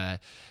 it's a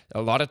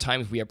lot of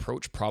times we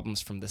approach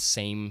problems from the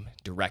same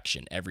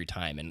direction every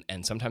time.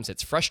 And sometimes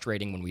it's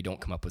frustrating when we don't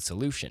come up with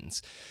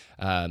solutions.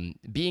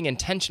 Being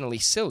intentionally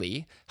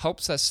silly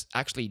helps us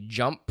actually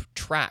jump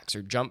tracks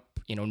or jump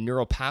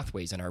neural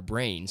pathways in our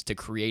brains to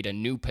create a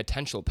new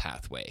potential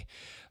pathway.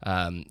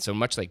 So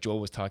much like Joel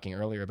was talking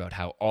earlier about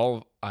how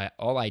all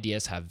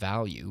ideas have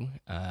value,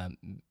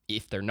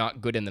 if they're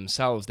not good in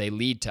themselves, they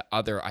lead to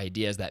other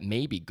ideas that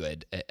may be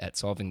good at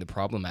solving the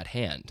problem at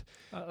hand.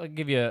 I'll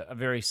give you a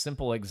very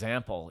simple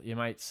example. You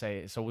might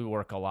say, so we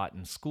work a lot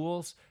in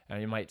schools, and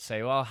you might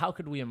say, well, how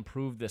could we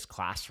improve this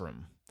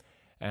classroom?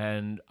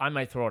 And I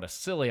might throw out a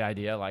silly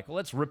idea like, well,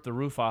 let's rip the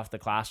roof off the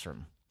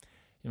classroom.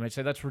 You might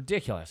say, that's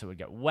ridiculous. It would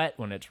get wet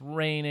when it's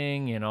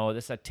raining.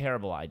 This is a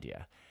terrible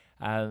idea.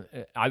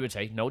 I would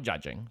say no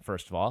judging,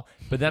 first of all.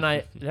 But then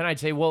I'd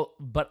say, well,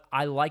 but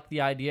I like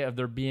the idea of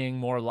there being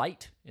more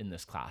light in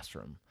this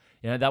classroom.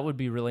 That would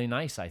be really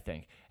nice, I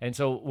think. And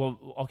so,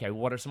 well, okay,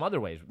 what are some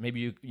other ways?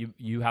 Maybe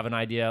you have an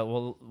idea.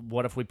 Well,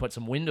 what if we put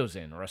some windows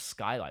in or a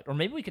skylight? Or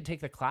maybe we could take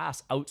the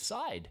class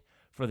outside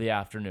for the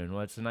afternoon.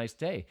 Well, it's a nice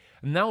day.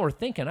 And now we're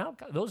thinking,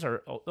 those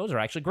are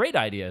actually great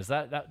ideas.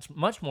 That's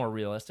much more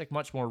realistic,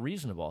 much more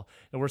reasonable.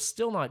 And we're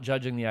still not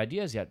judging the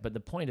ideas yet. But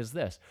the point is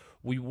this: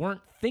 we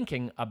weren't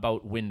thinking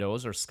about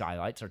windows or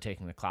skylights or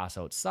taking the class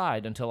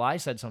outside until I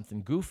said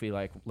something goofy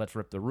like, "Let's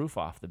rip the roof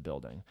off the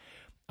building."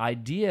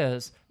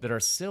 Ideas that are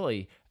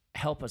silly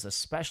help us,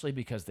 especially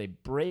because they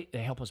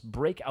help us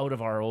break out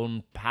of our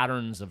own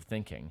patterns of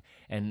thinking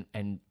and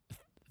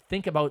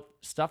think about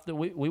stuff that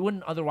we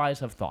wouldn't otherwise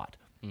have thought.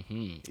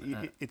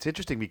 Mm-hmm. It's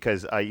interesting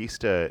because I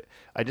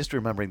just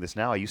remembering this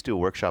now, I used to do a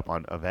workshop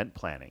on event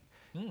planning.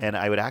 And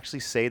I would actually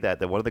say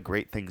that one of the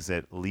great things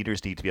that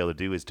leaders need to be able to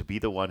do is to be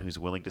the one who's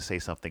willing to say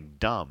something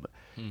dumb.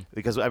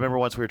 Because I remember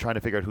once we were trying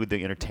to figure out who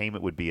the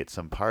entertainment would be at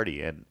some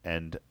party,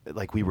 and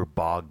like we were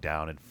bogged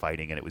down and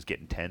fighting, and it was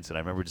getting tense. And I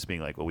remember just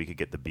being like, well, we could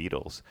get the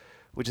Beatles,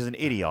 which is an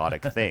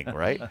idiotic thing,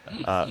 right?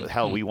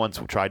 Hell, we once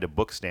tried to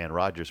book Stan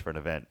Rogers for an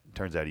event.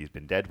 Turns out he's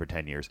been dead for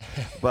 10 years.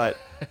 But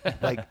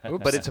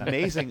but it's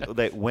amazing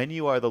that when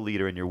you are the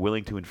leader and you're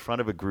willing to, in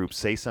front of a group,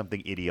 say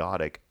something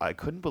idiotic, I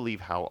couldn't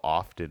believe how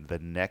often the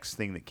next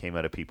thing that came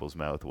out of people's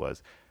mouth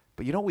was,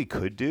 but you know what we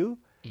could do?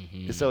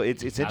 So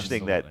it's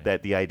interesting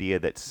that the idea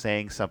that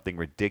saying something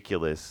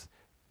ridiculous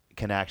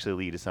can actually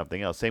lead to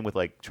something else. Same with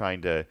like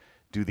trying to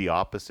do the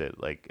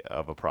opposite like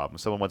of a problem.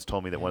 Someone once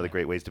told me that one of the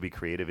great ways to be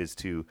creative is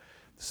to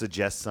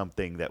suggest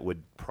something that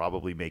would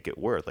probably make it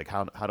worth. Like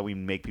how do we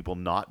make people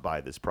not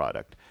buy this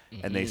product?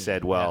 And they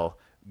said, well,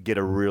 get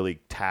a really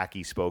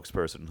tacky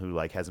spokesperson who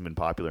like hasn't been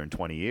popular in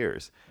 20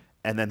 years.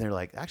 And then they're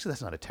like, actually,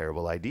 that's not a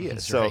terrible idea.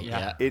 That's so right,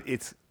 yeah.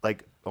 It's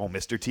like, oh,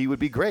 Mr. T would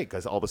be great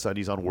because all of a sudden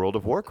he's on World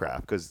of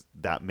Warcraft because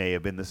that may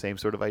have been the same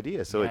sort of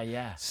idea. So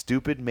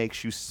stupid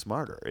makes you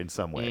smarter in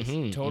some ways.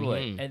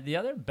 Totally. And the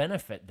other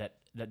benefit that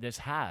this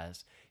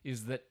has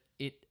is that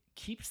it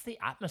keeps the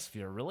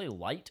atmosphere really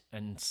light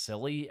and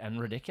silly and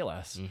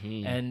ridiculous.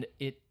 And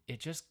it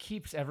just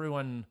keeps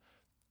everyone...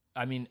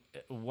 I mean,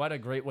 what a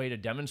great way to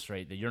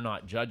demonstrate that you're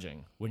not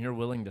judging when you're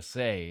willing to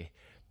say...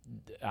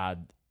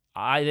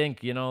 I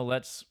think,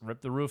 let's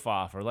rip the roof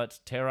off, or let's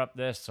tear up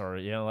this, or,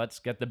 let's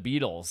get the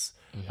Beatles.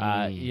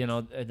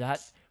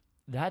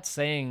 That's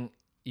saying,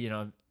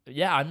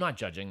 I'm not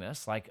judging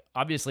this. Like,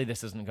 obviously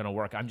this isn't going to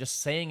work. I'm just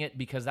saying it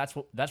because that's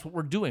what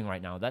we're doing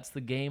right now. That's the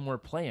game we're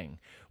playing.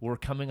 We're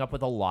coming up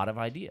with a lot of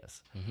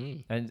ideas.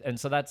 And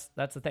so that's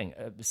the thing.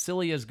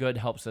 Silly is good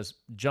helps us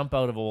jump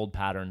out of old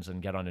patterns and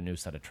get on a new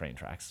set of train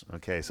tracks.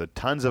 Okay, so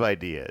tons of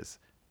ideas,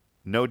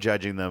 no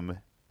judging them,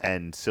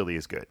 and silly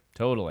is good.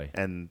 Totally.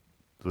 And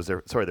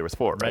there was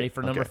 4, right? Ready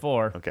for number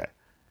 4. Okay.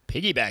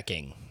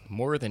 Piggybacking,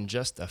 more than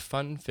just a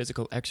fun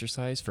physical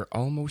exercise for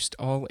almost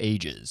all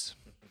ages.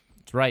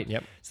 That's right.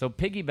 Yep. So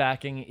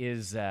piggybacking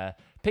is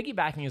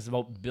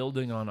about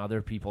building on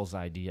other people's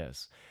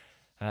ideas.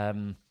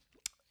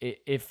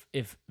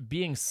 If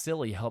being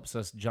silly helps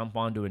us jump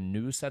onto a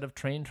new set of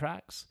train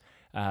tracks,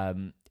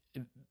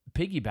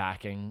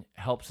 piggybacking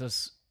helps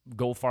us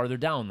go farther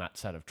down that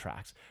set of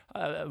tracks.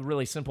 A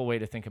really simple way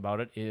to think about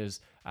it is,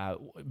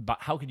 but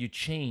how could you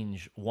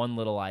change one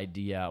little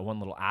idea, one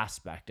little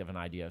aspect of an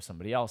idea of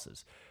somebody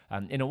else's?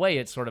 In a way,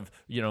 it's sort of,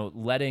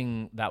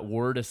 letting that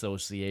word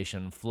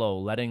association flow,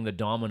 letting the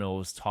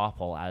dominoes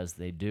topple as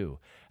they do,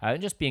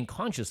 and just being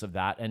conscious of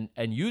that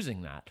and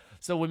using that.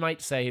 So we might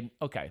say,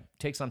 okay,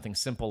 take something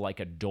simple like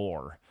a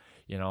door.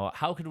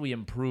 How could we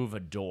improve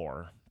a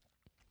door?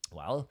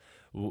 Well,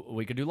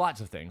 we could do lots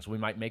of things. We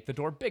might make the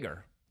door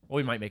bigger. Or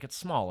we might make it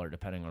smaller,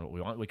 depending on what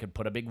we want. We could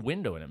put a big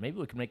window in it. Maybe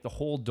we could make the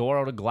whole door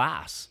out of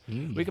glass.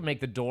 We could make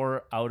the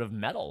door out of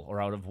metal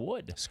or out of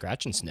wood.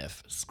 Scratch and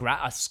sniff. A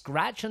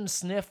scratch and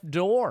sniff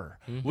door.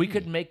 We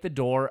could make the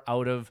door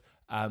out of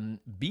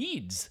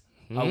beads.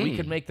 We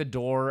could make the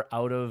door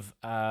out of...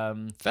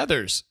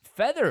 feathers.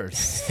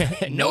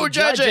 No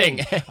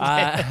judging.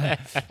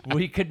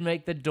 We could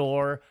make the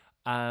door...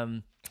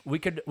 We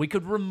could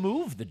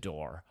remove the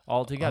door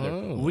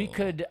altogether. We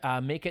could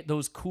make it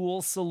those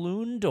cool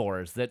saloon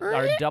doors that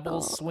are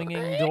double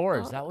swinging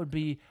doors. That would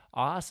be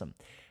awesome.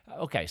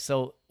 Okay,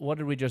 so what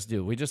did we just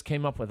do? We just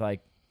came up with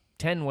like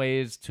 10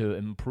 ways to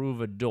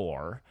improve a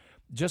door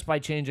just by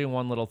changing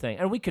one little thing.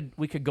 And we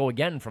could go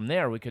again from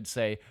there. We could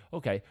say,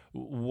 okay,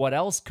 what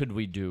else could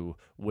we do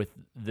with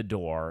the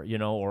door,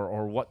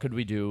 or what could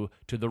we do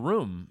to the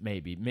room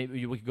maybe?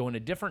 Maybe we could go in a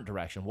different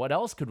direction. What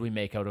else could we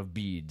make out of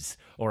beads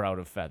or out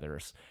of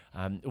feathers?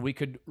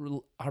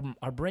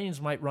 Our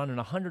brains might run in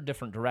 100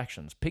 different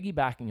directions.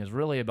 Piggybacking is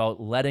really about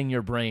letting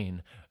your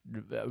brain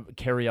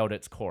carry out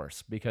its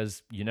course,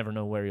 because you never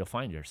know where you'll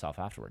find yourself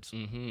afterwards.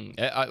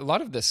 A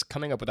lot of this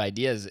coming up with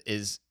ideas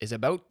is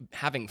about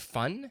having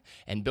fun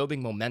and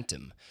building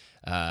momentum.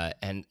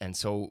 And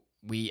so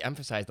we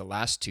emphasize the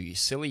last two.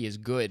 Silly is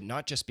good,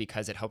 not just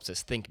because it helps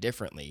us think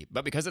differently,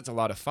 but because it's a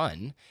lot of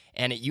fun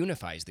and it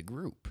unifies the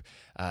group.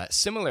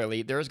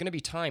 Similarly, there's going to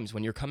be times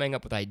when you're coming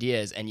up with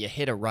ideas and you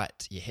hit a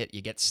rut,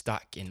 you get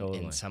stuck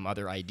in some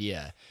other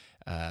idea.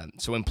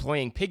 So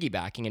employing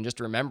piggybacking, and just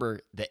remember,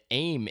 the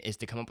aim is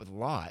to come up with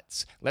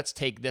lots. Let's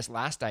take this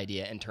last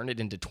idea and turn it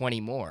into 20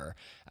 more.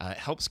 It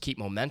helps keep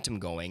momentum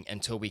going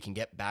until we can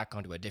get back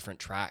onto a different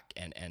track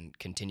and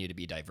continue to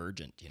be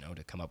divergent,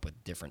 to come up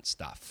with different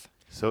stuff.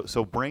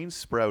 So brain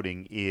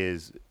sprouting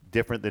is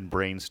different than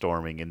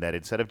brainstorming in that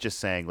instead of just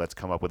saying, let's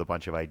come up with a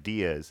bunch of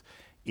ideas,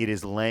 it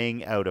is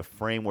laying out a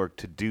framework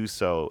to do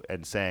so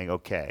and saying,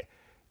 okay,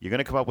 you're going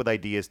to come up with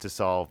ideas to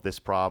solve this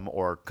problem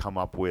or come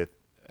up with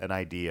an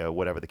idea,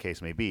 whatever the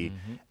case may be.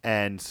 Mm-hmm.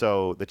 And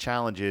so the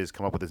challenge is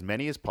come up with as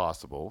many as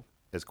possible,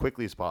 as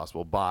quickly as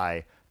possible,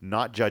 by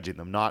not judging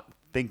them, not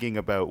thinking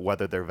about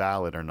whether they're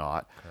valid or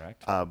not.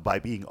 Correct. By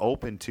being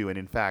open to and,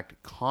 in fact,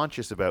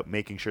 conscious about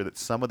making sure that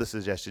some of the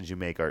suggestions you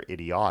make are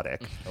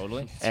idiotic.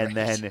 Totally. And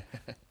then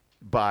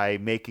by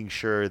making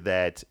sure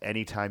that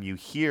anytime you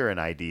hear an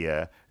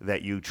idea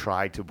that you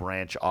try to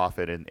branch off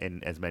it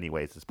in as many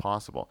ways as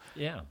possible.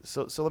 Yeah.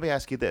 So let me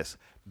ask you this.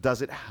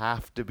 Does it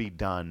have to be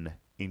done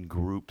in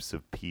groups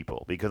of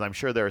people? Because I'm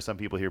sure there are some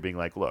people here being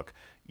like, look,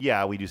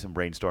 yeah, we do some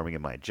brainstorming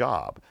in my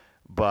job,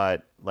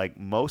 but like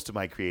most of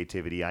my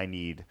creativity, I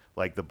need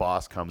like the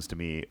boss comes to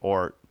me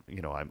or,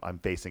 I'm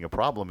facing a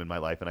problem in my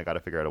life and I got to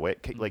figure out a way.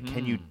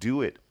 Can you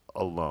do it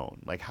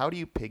alone? Like, how do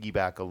you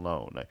piggyback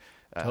alone?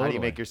 How do you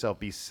make yourself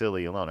be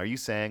silly alone? Are you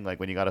saying like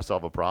when you got to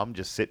solve a problem,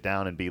 just sit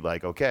down and be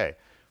like, okay,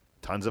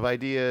 tons of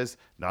ideas,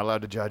 not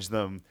allowed to judge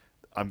them.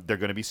 They're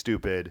going to be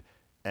stupid.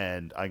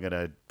 And I'm going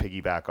to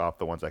piggyback off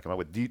the ones I come up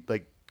with.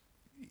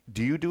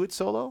 Do you do it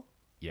solo?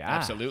 Yeah.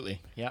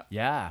 Absolutely. Yeah.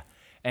 Yeah.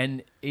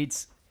 And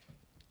it's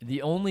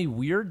the only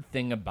weird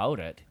thing about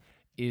it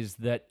is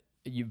that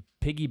you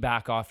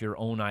piggyback off your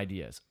own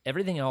ideas.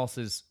 Everything else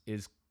is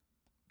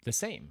the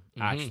same,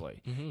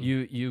 actually. Mm-hmm.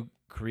 You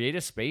create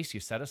a space, you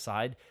set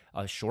aside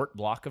a short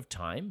block of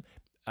time.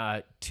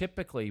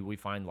 Typically, we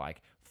find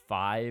like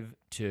 5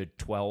 to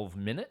 12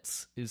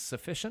 minutes is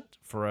sufficient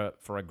for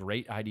a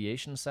great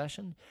ideation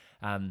session.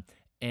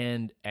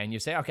 And you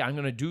say, okay, I'm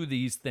going to do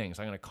these things.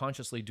 I'm going to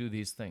consciously do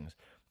these things.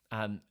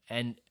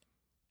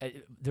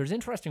 There's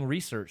interesting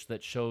research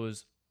that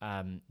shows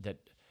that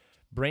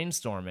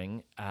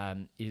brainstorming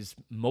is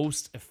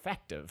most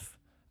effective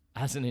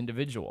as an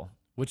individual,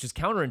 which is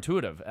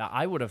counterintuitive.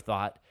 I would have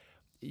thought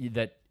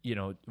that,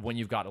 when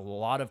you've got a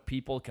lot of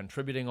people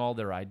contributing all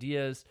their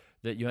ideas,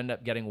 that you end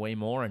up getting way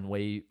more and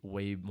way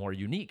more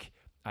unique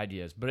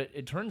ideas. But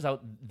it turns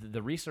out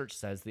the research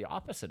says the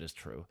opposite is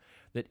true,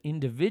 that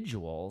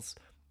individuals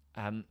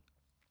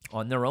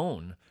on their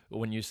own,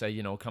 when you say,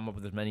 come up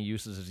with as many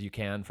uses as you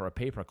can for a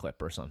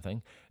paperclip or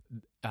something,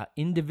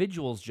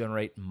 individuals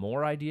generate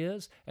more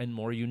ideas and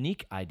more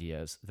unique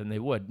ideas than they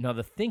would. Now,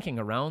 the thinking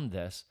around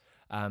this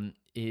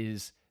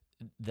is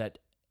that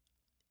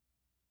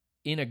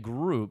in a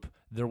group,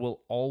 there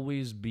will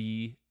always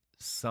be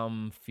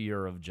some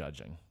fear of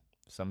judging,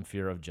 some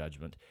fear of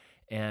judgment.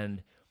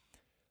 And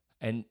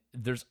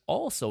there's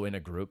also in a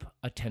group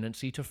a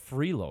tendency to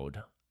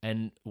freeload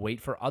and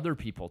wait for other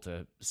people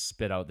to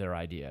spit out their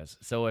ideas.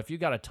 So if you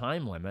got a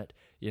time limit,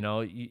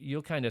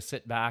 you'll kind of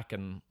sit back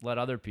and let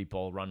other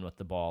people run with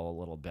the ball a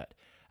little bit.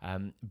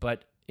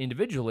 But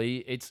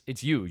individually,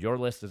 it's you. Your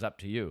list is up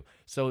to you.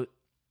 So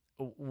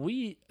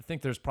we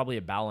think there's probably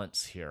a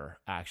balance here,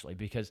 actually,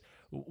 because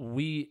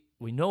we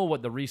know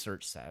what the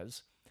research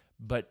says,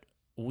 but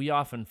we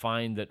often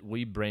find that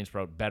we brain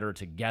sprout better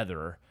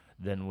together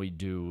than we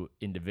do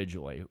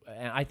individually.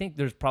 And I think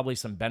there's probably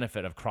some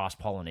benefit of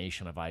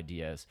cross-pollination of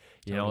ideas,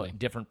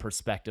 different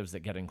perspectives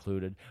that get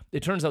included.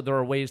 It turns out there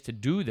are ways to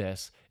do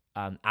this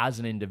as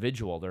an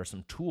individual. There are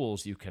some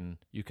tools you can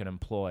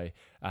employ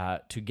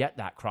to get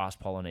that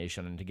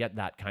cross-pollination and to get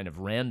that kind of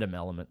random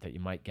element that you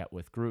might get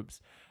with groups,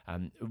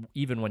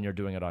 even when you're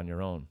doing it on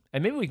your own.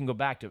 And maybe we can go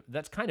back to,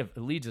 that's kind of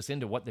leads us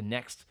into what the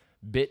next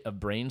bit of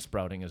brain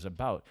sprouting is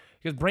about.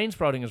 Because brain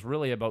sprouting is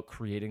really about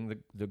creating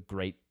the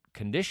great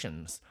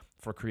conditions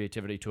for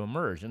creativity to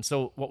emerge. And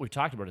so what we've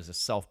talked about is a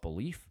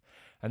self-belief.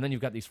 And then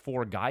you've got these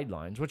 4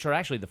 guidelines, which are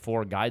actually the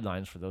 4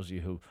 guidelines for those of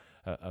you who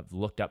have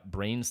looked up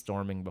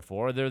brainstorming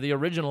before. They're the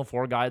original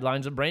 4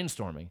 guidelines of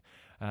brainstorming.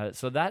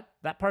 So that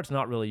part's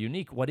not really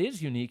unique. What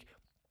is unique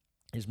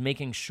is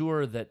making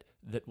sure that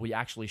we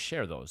actually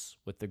share those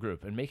with the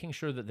group and making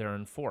sure that they're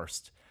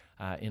enforced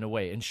in a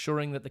way,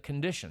 ensuring that the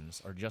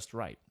conditions are just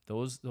right.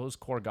 Those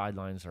core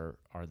guidelines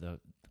are the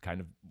kind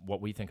of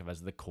what we think of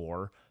as the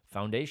core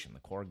foundation, the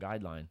core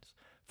guidelines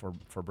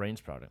for brain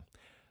sprouting.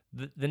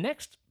 The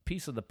next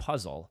piece of the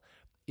puzzle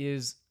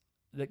is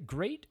that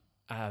great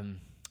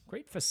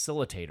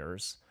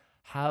facilitators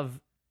have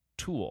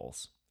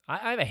tools.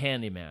 I have a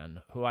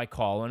handyman who I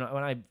call, and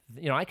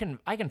when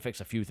I can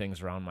fix a few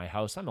things around my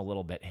house. I'm a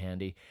little bit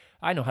handy.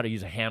 I know how to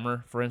use a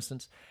hammer, for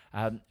instance,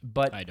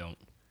 but I don't.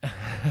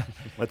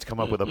 Let's come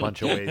up with a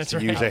bunch of ways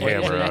to use a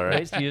hammer. All right.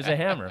 Ways to use a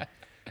hammer.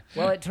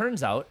 Well, it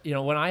turns out,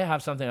 when I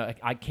have something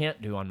I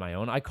can't do on my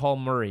own, I call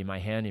Murray, my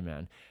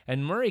handyman.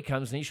 And Murray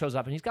comes and he shows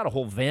up and he's got a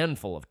whole van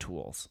full of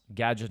tools,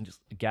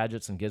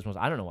 gadgets and gizmos.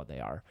 I don't know what they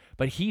are,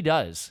 but he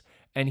does.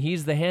 And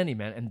he's the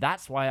handyman. And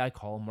that's why I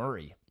call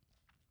Murray.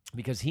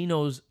 because he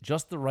knows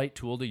just the right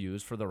tool to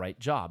use for the right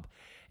job.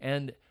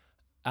 And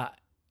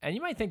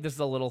you might think this is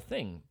a little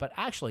thing, but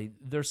actually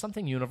there's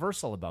something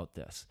universal about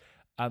this.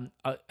 An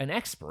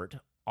expert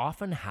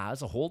often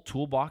has a whole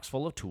toolbox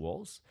full of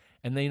tools,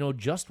 and they know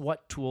just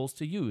what tools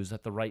to use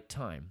at the right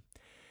time.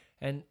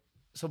 And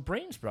so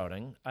brain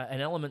sprouting,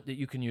 an element that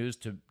you can use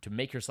to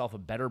make yourself a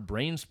better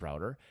brain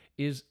sprouter,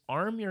 is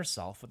arm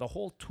yourself with a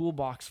whole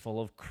toolbox full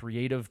of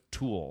creative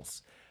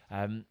tools.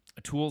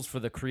 Tools for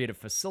the creative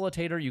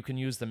facilitator. You can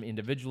use them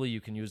individually.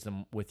 You can use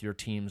them with your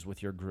teams,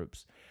 with your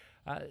groups.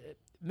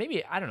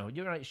 Maybe, I don't know,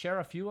 you want to share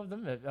a few of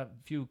them? A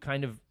few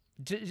kind of,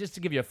 just to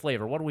give you a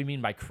flavor, what do we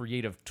mean by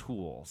creative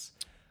tools?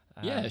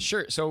 Yeah,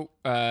 sure. So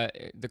I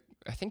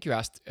think you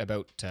asked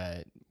about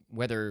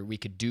whether we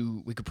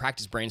could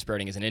practice brain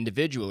sprouting as an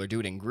individual or do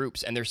it in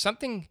groups. And there's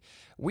something,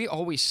 we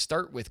always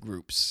start with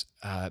groups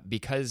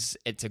because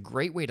it's a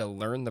great way to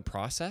learn the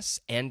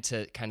process and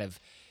to kind of,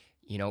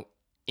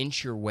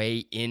 inch your way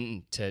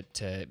into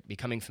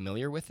becoming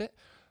familiar with it.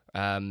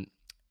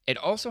 It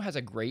also has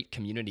a great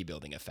community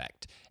building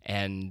effect.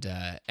 And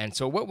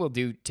so what we'll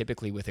do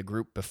typically with a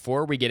group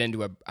before we get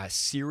into a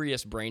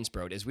serious brain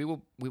sprout is we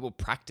will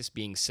practice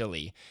being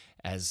silly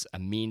as a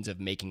means of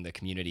making the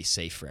community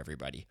safe for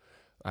everybody.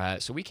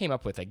 So we came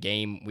up with a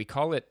game. We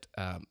call it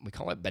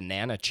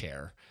Banana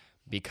Chair,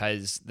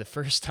 because the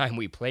first time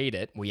we played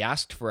it, we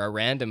asked for a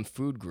random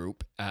food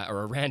group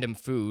or a random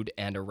food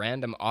and a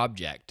random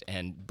object,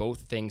 and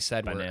both things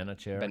said Banana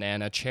chair.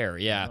 Banana chair,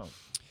 yeah.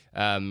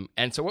 Oh.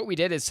 And so what we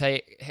did is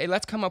say, hey,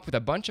 let's come up with a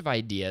bunch of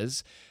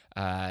ideas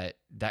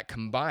that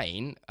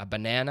combine a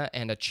banana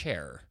and a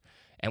chair.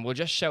 And we'll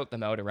just shout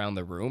them out around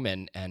the room.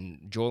 And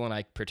Joel and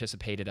I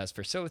participated as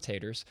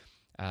facilitators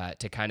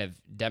to kind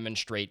of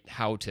demonstrate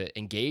how to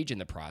engage in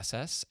the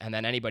process. And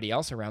then anybody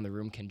else around the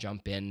room can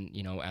jump in,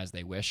 as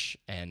they wish.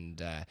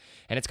 And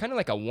it's kind of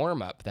like a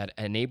warm-up that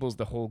enables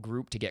the whole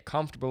group to get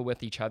comfortable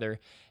with each other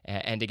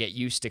and to get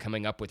used to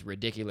coming up with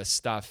ridiculous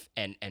stuff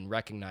and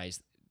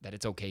recognize that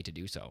it's okay to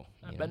do so.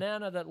 A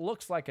banana that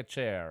looks like a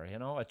chair,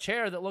 a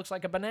chair that looks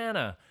like a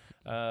banana.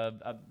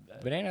 A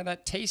banana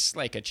that tastes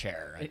like a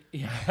chair.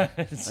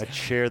 A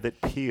chair that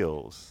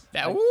peels.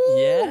 Yeah.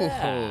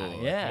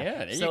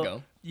 There you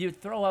go. You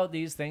throw out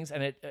these things,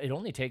 and it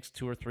only takes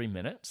 2 or 3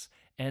 minutes,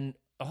 and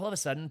all of a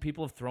sudden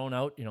people have thrown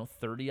out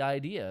 30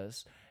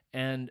 ideas,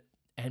 and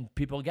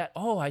people get,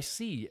 oh, I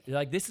see,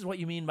 like, this is what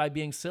you mean by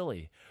being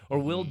silly. Or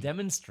we'll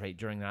demonstrate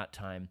during that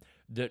time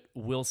that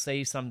we'll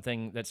say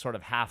something that's sort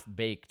of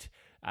half-baked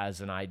as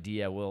an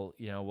idea.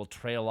 We'll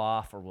trail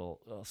off, or we'll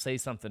say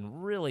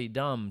something really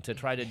dumb to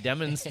try to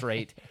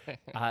demonstrate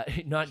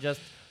not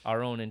just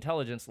our own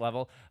intelligence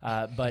level,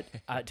 but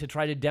to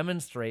try to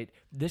demonstrate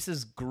this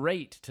is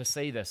great to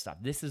say this stuff.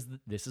 This is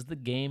the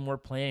game we're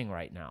playing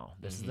right now.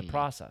 This is the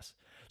process.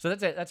 So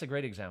that's a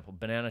great example.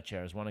 Banana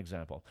chair is one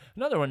example.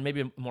 Another one,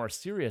 maybe a more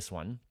serious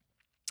one,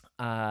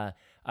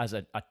 as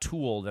a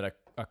tool that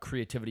a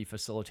creativity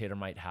facilitator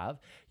might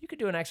have. You could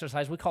do an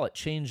exercise, we call it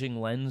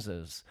changing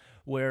lenses,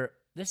 where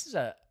this is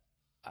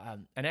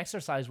an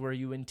exercise where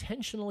you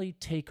intentionally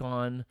take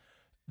on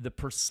the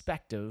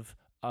perspective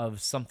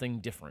of something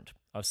different,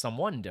 of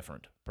someone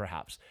different,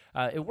 perhaps.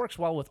 It works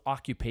well with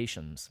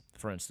occupations,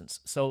 for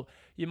instance. So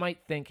you might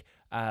think,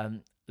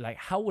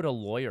 how would a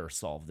lawyer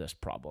solve this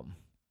problem?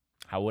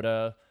 How would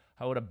a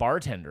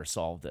bartender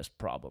solve this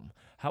problem?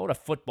 How would a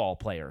football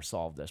player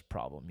solve this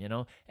problem?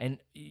 And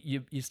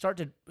you start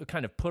to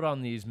kind of put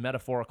on these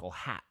metaphorical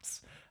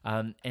hats,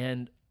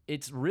 and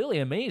it's really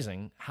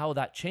amazing how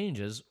that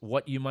changes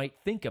what you might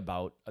think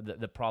about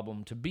the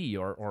problem to be,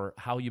 or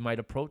how you might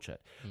approach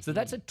it. Mm-hmm. So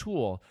that's a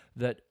tool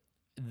that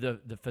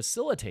the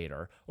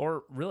facilitator,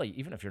 or really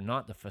even if you're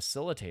not the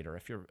facilitator,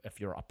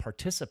 if you're a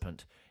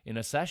participant in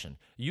a session,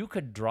 you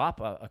could drop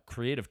a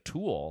creative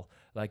tool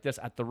like this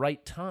at the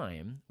right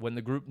time when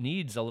the group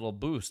needs a little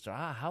boost.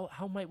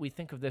 How might we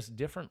think of this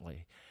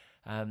differently?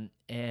 And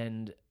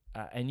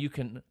you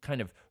can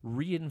kind of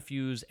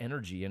reinfuse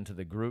energy into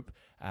the group,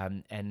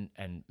 and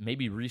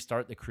maybe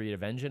restart the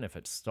creative engine if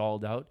it's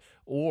stalled out,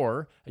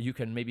 or you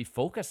can maybe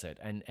focus it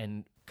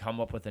and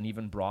come up with an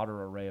even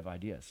broader array of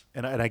ideas.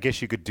 And I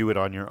guess you could do it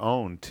on your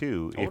own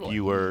too. Totally.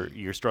 If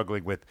you're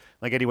struggling with,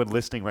 like anyone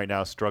listening right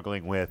now,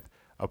 struggling with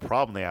a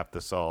problem they have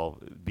to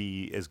solve,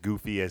 be as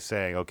goofy as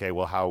saying, okay,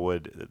 well, how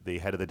would the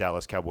head of the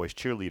Dallas Cowboys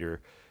cheerleader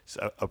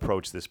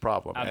approach this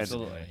problem?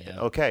 Absolutely.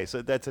 Okay,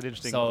 so that's an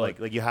interesting,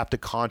 like you have to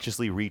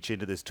consciously reach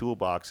into this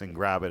toolbox and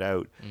grab it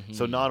out. Mm-hmm.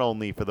 So not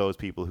only for those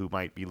people who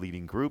might be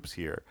leading groups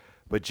here,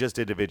 but just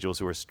individuals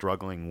who are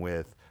struggling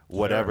with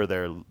whatever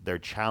their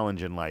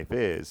challenge in life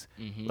is,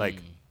 like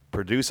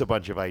produce a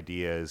bunch of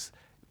ideas,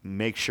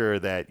 make sure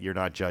that you're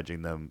not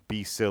judging them,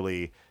 be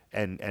silly,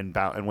 and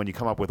when you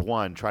come up with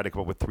one, try to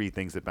come up with 3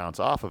 things that bounce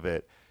off of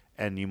it.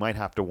 And you might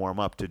have to warm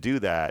up to do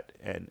that.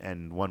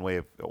 And one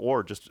way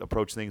or just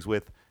approach things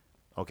with,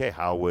 okay,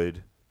 how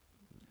would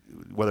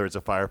whether it's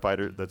a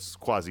firefighter that's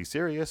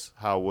quasi-serious,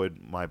 how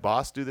would my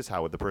boss do this?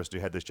 How would the person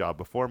who had this job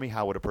before me?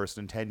 How would a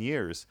person in 10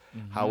 years?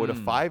 How would a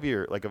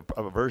 5-year, like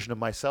a version of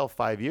myself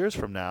 5 years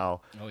from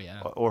now? Oh,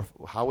 yeah. Or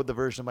how would the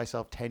version of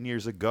myself 10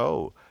 years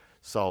ago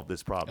solve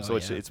this problem? So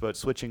it's about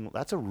switching.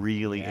 That's a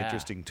really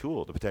interesting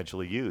tool to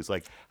potentially use.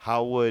 Like,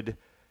 how would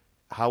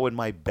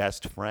my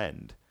best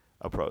friend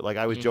approach? Like,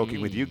 I was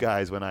joking with you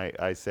guys when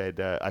I said,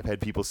 I've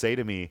had people say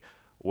to me,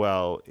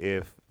 well,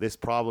 if this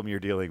problem you're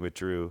dealing with,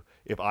 Drew,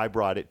 if I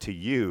brought it to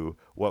you,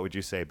 what would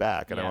you say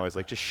back? And I'm always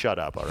like, just shut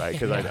up, all right?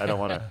 Because I don't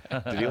want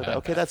to deal with that.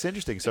 Okay, that's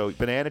interesting. So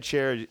banana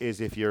chair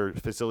is if you're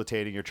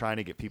facilitating, you're trying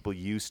to get people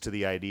used to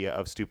the idea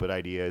of stupid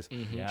ideas.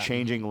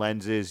 Changing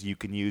lenses you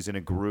can use in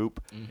a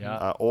group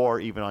or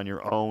even on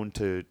your own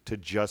to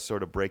just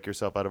sort of break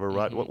yourself out of a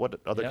rut. What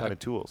other kind of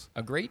tools?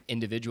 A great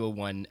individual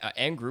one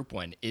and group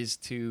one is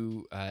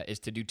to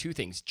do two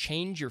things.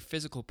 Change your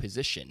physical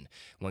position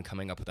when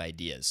coming up with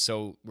ideas.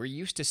 So we're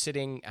used to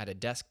sitting at a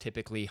desk,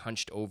 typically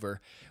hunched over.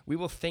 We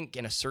will think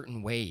in a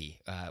certain way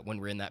when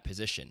we're in that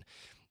position.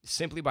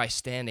 Simply by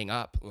standing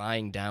up,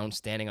 lying down,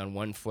 standing on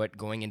one foot,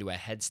 going into a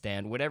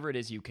headstand, whatever it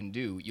is you can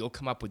do, you'll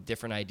come up with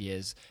different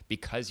ideas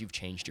because you've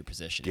changed your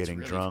position. Getting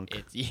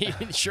drunk.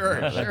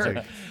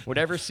 Sure.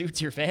 Whatever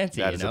suits your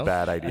fancy. That is a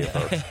bad idea,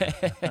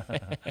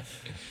 folks.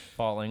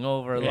 Falling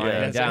over,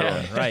 lying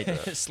down, right?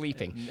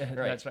 Sleeping.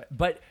 That's right.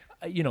 But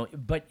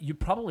but you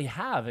probably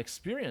have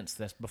experienced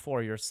this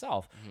before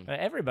yourself.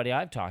 Everybody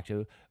I've talked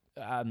to,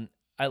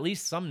 at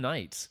least some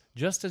nights,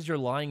 just as you're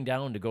lying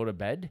down to go to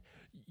bed,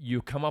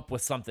 you come up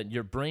with something.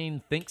 Your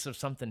brain thinks of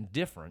something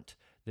different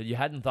that you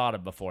hadn't thought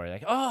of before. You're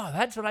like, oh,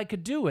 that's what I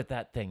could do with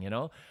that thing,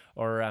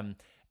 or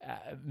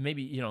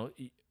maybe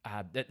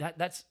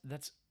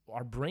that's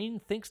our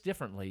brain thinks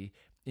differently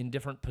in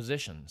different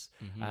positions.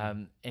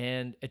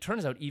 And it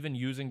turns out even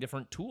using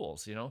different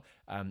tools,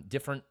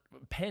 different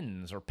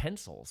pens or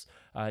pencils,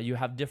 you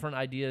have different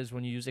ideas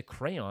when you use a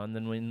crayon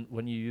than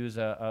when you use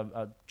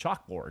a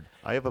chalkboard.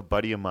 I have a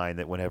buddy of mine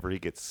that whenever he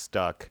gets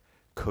stuck,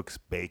 cooks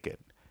bacon.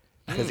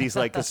 Because he's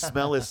like, the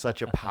smell is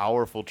such a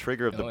powerful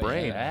trigger of the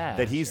brain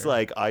that he's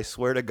like, I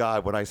swear to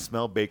God, when I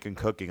smell bacon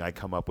cooking, I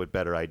come up with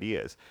better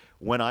ideas.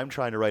 When I'm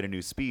trying to write a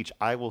new speech,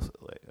 I will,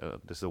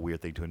 this is a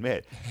weird thing to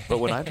admit, but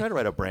when I'm trying to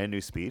write a brand new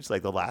speech,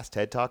 like the last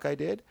TED Talk I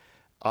did,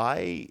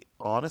 I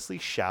honestly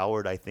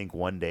showered, I think,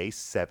 one day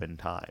 7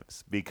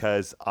 times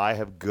because I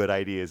have good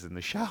ideas in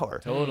the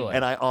shower. Totally.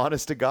 And I,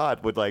 honest to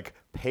God, would like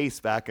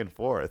pace back and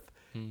forth.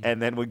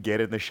 And then would get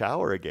in the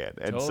shower again.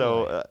 And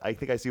so I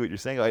think I see what you're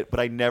saying, but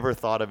I never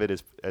thought of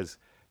it as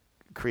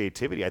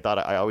creativity.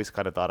 I always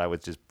kind of thought I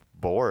was just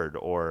bored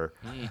or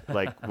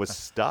like was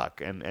stuck.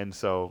 And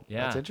so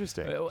that's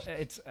interesting.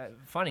 It's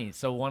funny.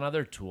 So one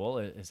other tool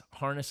is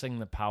harnessing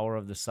the power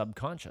of the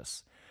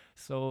subconscious.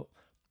 So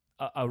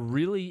a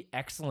really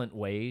excellent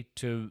way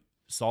to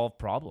solve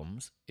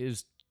problems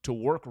is to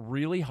work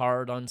really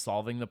hard on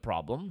solving the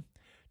problem,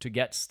 to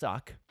get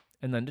stuck,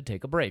 and then to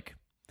take a break.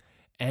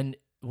 And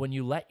when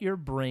you let your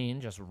brain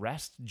just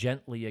rest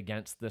gently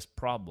against this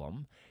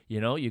problem,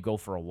 you go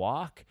for a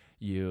walk,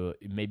 you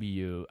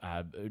do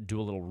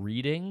a little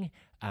reading,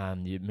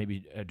 you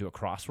maybe do a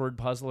crossword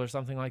puzzle or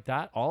something like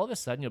that. All of a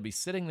sudden, you'll be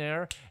sitting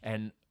there,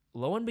 and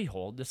lo and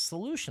behold, the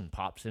solution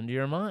pops into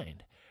your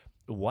mind.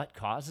 What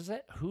causes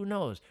it? Who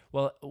knows?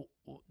 Well,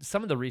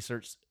 some of the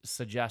research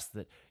suggests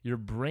that your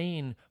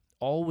brain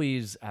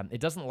always,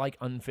 it doesn't like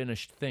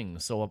unfinished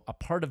things. So a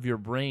part of your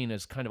brain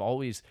is kind of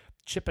always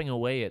chipping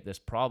away at this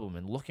problem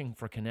and looking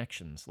for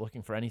connections,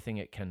 looking for anything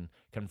it can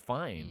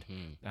find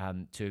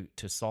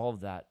to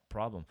solve that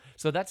problem.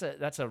 So that's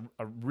a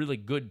really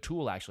good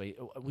tool, actually.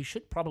 We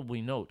should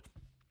probably note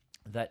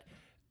that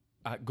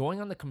going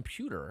on the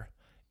computer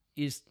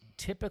is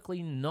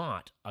typically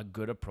not a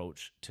good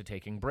approach to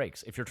taking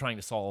breaks if you're trying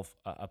to solve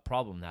a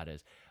problem, that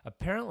is.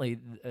 Apparently,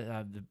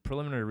 the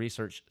preliminary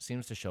research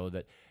seems to show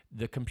that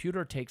the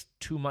computer takes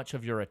too much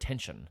of your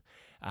attention.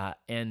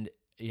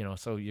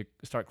 So you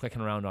start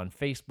clicking around on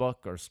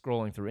Facebook or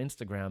scrolling through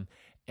Instagram,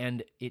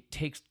 and it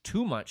takes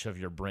too much of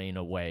your brain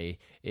away.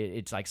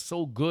 It's like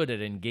so good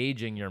at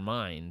engaging your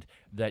mind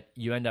that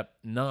you end up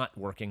not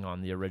working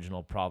on the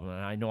original problem.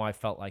 And I know I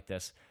felt like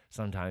this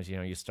sometimes.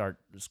 You start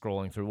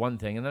scrolling through one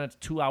thing, and then it's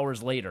 2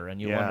 hours later, and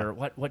you wonder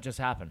what just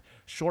happened.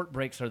 Short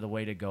breaks are the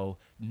way to go,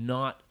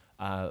 not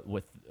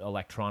with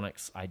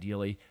electronics,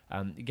 ideally.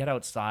 Get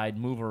outside,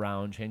 move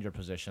around, change your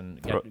position,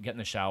 get in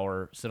the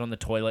shower, sit on the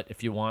toilet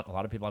if you want. A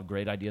lot of people have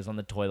great ideas on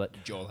the toilet.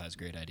 Joel has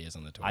great ideas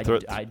on the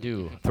toilet. I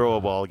do. Throw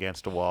a ball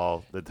against a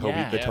wall. The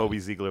Toby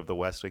Ziegler of the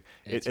West Wing.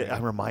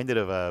 I'm reminded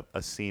of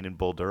a scene in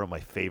Bull Durham,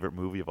 my favorite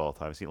movie of all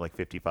time. I've seen it like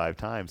 55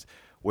 times.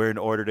 Where in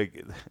order to,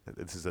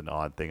 this is an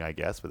odd thing, I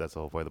guess, but that's the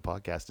whole point of the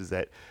podcast, is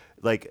that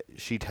like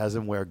she has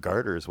him wear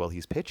garters while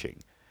he's pitching.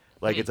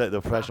 Like it's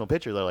the professional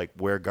pitcher. They're like,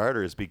 wear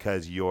garters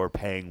because you're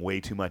paying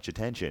way too much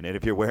attention. And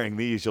if you're wearing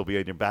these, you'll be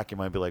in your back of your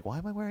mind, be like, why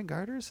am I wearing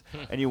garters?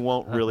 And you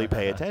won't really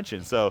pay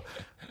attention. So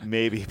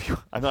maybe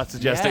I'm not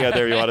suggesting out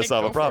there you want to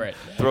solve a problem.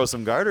 Throw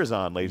some garters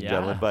on, ladies and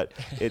gentlemen.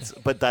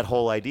 But that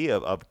whole idea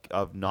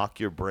of knock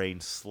your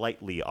brain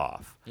slightly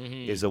off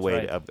is a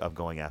way of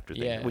going after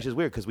things, which is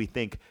weird because we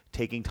think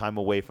taking time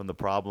away from the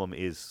problem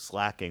is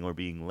slacking or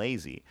being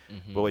lazy.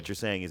 But what you're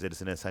saying is that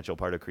it's an essential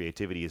part of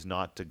creativity is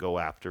not to go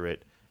after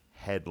it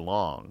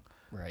headlong,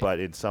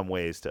 but in some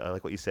ways to,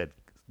 like what you said,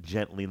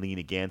 gently lean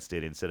against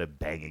it instead of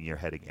banging your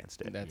head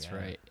against it. That's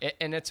right.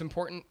 And it's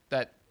important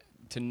that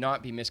to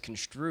not be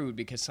misconstrued,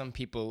 because some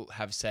people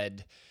have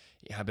said,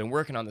 I've been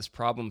working on this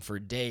problem for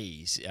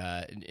days,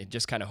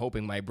 just kind of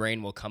hoping my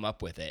brain will come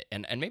up with it.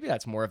 And maybe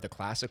that's more of the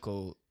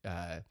classical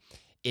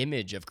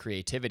image of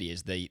creativity,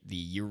 is the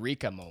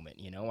eureka moment.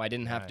 I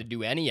didn't have to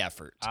do any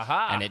effort,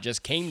 and it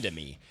just came to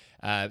me.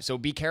 So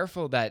be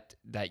careful that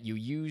you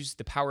use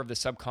the power of the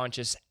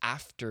subconscious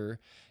after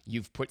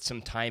you've put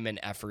some time and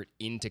effort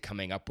into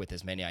coming up with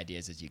as many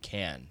ideas as you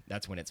can.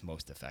 That's when it's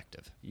most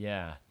effective.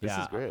 Yeah. This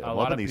is great. I'm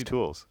loving these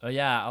tools. A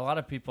lot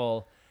of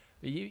people,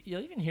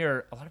 you'll even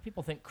hear a lot of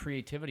people think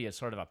creativity is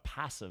sort of a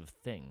passive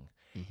thing,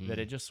 that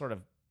it just sort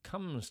of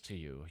comes to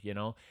you,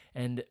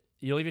 and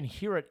you'll even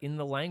hear it in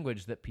the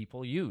language that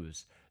people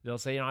use. They'll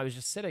say, I was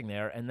just sitting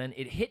there and then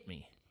it hit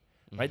me.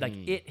 Right? Like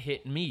it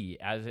hit me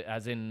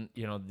as in,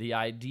 the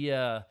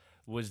idea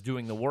was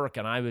doing the work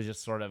and I was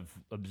just sort of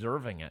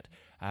observing it.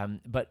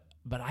 But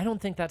I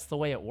don't think that's the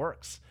way it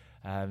works.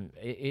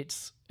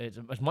 It's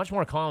much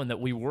more common that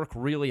we work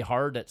really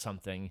hard at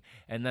something,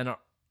 and then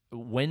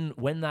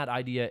when that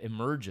idea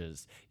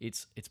emerges,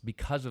 it's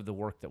because of the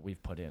work that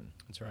we've put in.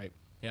 That's right.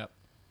 Yep.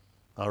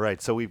 All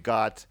right. So we've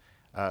got,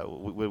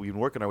 we've been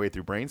working our way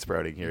through brain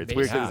sprouting here. It's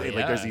weird because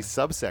there's these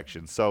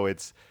subsections. So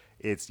it's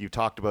you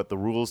talked about the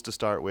rules to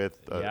start with,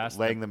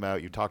 laying them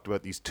out. You talked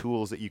about these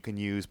tools that you can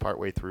use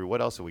partway through.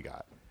 What else have we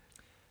got?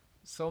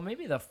 So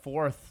maybe the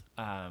fourth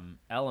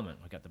element,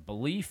 we got the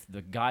belief,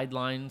 the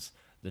guidelines,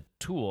 the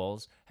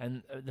tools,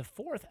 and the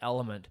fourth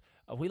element,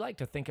 we like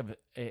to think of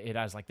it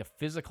as like the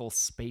physical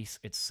space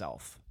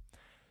itself.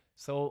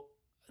 So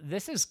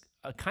this is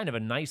a kind of a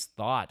nice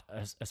thought,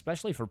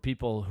 especially for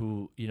people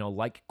who,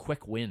 like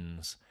quick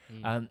wins,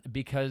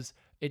 because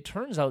it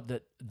turns out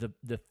that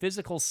the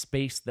physical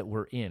space that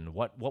we're in,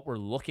 what we're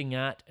looking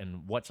at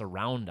and what's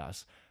around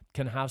us,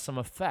 can have some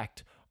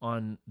effect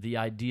on the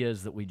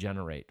ideas that we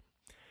generate.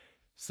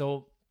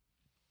 So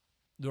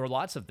there are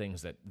lots of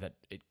things that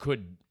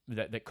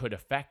could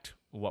affect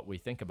what we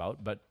think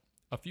about, but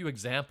a few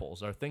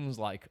examples are things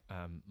like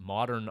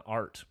modern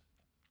art.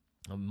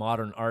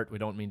 Modern art, we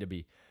don't mean to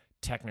be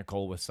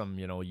technical with some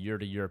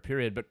year-to-year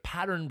period, but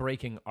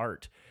pattern-breaking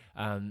art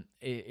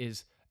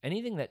is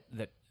anything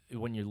that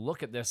when you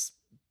look at this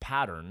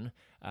pattern,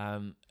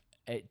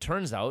 it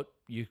turns out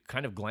you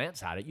kind of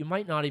glance at it, you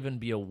might not even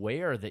be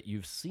aware that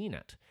you've seen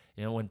it.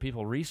 When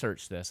people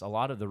research this, a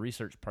lot of the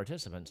research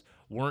participants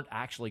weren't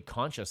actually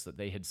conscious that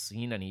they had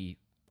seen any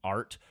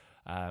art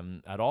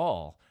at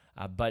all,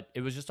 but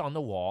it was just on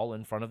the wall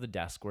in front of the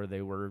desk where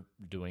they were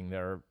doing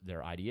their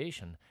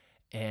ideation.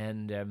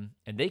 And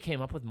they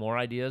came up with more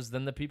ideas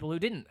than the people who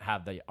didn't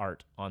have the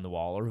art on the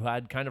wall, or who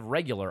had kind of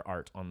regular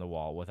art on the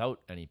wall without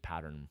any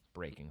pattern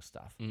breaking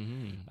stuff.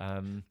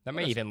 That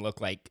may even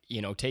look like,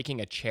 taking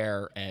a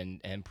chair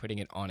and putting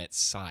it on its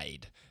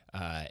side,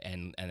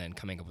 and then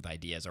coming up with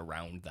ideas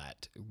around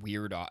that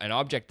weird an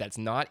object that's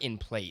not in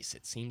place.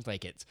 It seems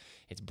like it's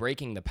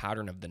breaking the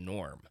pattern of the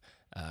norm.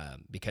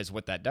 Because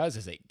what that does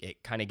is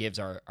it kind of gives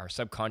our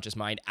subconscious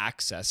mind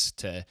access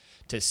to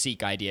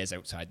seek ideas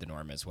outside the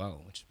norm as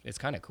well, which is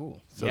kind of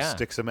cool. So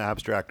stick some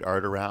abstract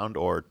art around,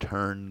 or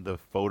turn the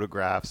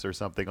photographs or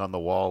something on the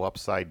wall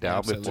upside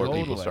down before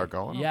people start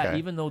going? Yeah, okay.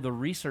 Even though the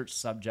research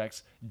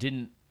subjects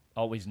didn't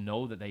always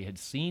know that they had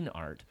seen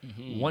art,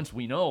 once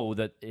we know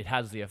that it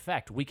has the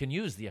effect, we can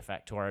use the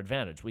effect to our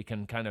advantage. We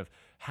can kind of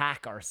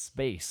hack our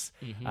space.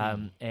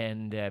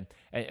 And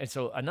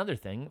so another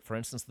thing, for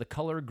instance, the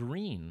color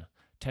green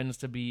tends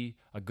to be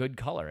a good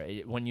color.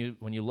 When you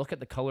look at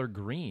the color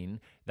green,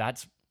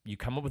 you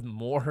come up with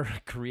more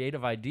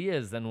creative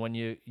ideas than when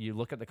you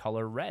look at the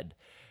color red.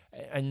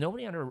 And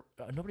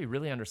nobody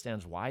really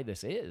understands why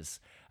this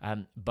is,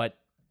 but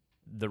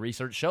the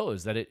research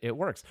shows that it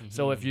works.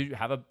 So if you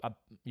have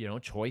a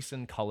choice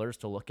in colors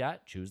to look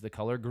at, choose the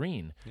color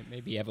green. It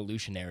may be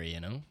evolutionary,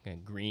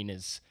 And green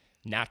is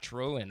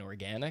natural and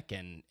organic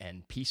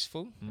and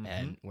peaceful,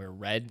 and where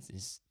red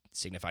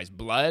signifies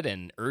blood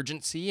and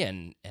urgency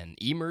and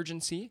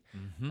emergency.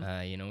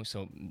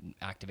 So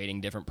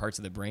activating different parts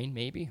of the brain,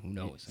 maybe, who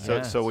knows?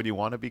 So when you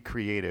want to be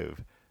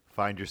creative,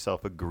 find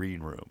yourself a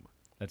green room.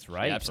 That's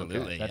right. Yeah,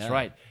 absolutely. That's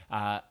right.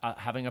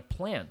 Having a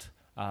plant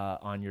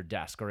on your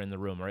desk or in the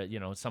room,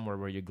 or somewhere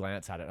where you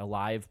glance at it, a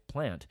live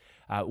plant.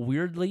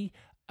 Weirdly,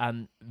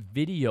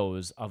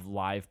 videos of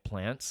live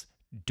plants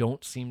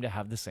don't seem to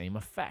have the same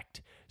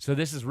effect. So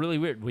this is really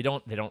weird. They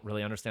don't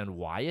really understand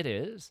why it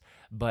is,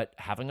 but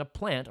having a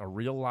plant, a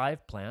real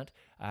live plant,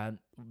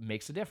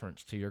 makes a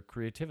difference to your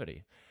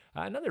creativity.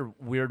 Another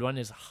weird one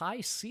is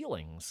high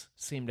ceilings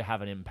seem to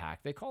have an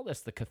impact. They call this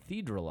the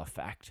cathedral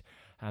effect,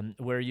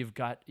 where you've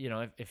got,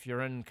 if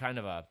you're in kind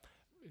of a,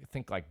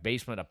 think like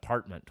basement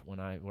apartment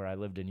where I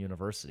lived in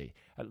university,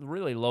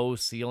 really low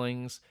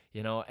ceilings,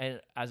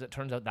 and as it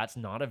turns out, that's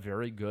not a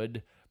very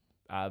good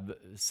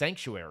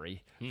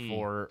sanctuary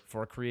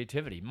for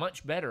creativity.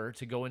 Much better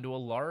to go into a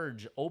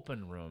large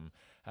open room.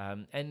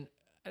 And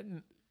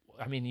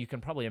I mean, you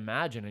can probably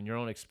imagine in your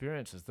own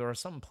experiences, there are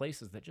some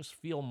places that just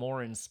feel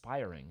more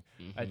inspiring.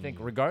 I think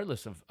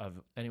regardless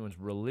of anyone's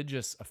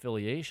religious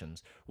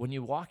affiliations, when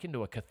you walk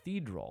into a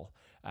cathedral,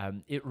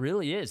 it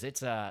really is.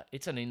 It's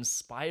an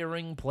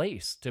inspiring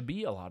place to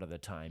be a lot of the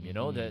time.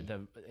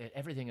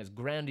 Everything is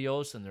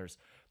grandiose and there's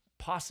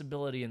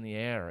possibility in the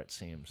air, it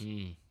seems.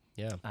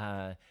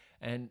 Yeah.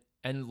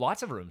 And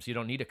lots of rooms. You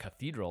don't need a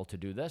cathedral to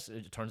do this.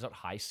 It turns out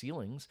high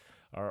ceilings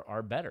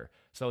are better.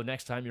 So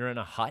next time you're in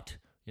a hut,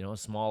 a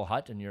small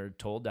hut, and you're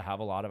told to have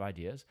a lot of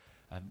ideas,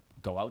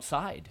 go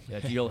outside.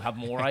 You'll have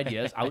more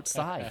ideas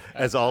outside.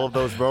 As all of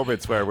those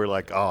moments where we're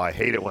like, oh, I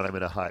hate it when I'm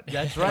in a hut.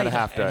 That's right. And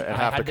have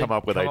to come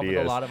up with ideas. Up with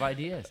a lot of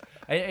ideas.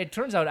 It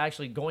turns out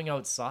actually going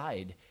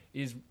outside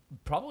is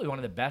probably one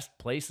of the best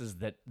places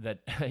that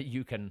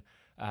you can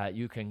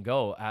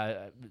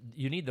go.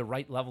 You need the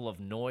right level of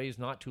noise,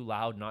 not too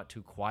loud, not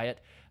too quiet,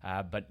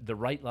 but the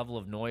right level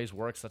of noise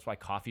works. That's why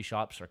coffee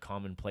shops are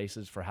common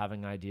places for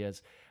having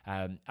ideas.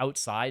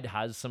 Outside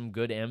has some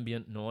good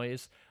ambient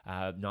noise,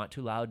 not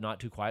too loud, not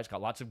too quiet. It's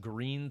got lots of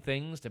green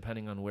things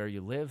depending on where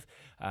you live.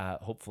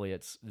 Hopefully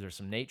there's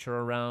some nature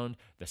around.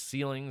 The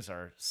ceilings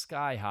are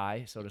sky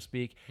high, so to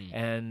speak,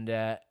 and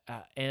there's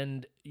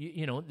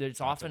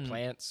often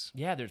plants.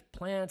 Yeah, there's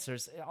plants.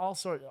 There's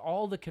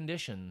all the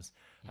conditions.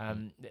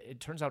 It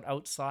turns out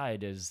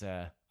outside is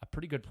a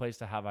pretty good place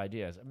to have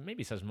ideas.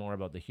 Maybe says more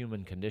about the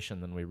human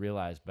condition than we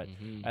realize, but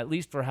at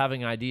least for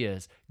having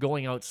ideas,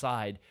 going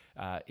outside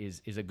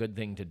is a good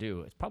thing to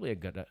do. It's probably a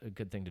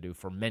good thing to do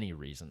for many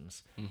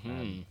reasons,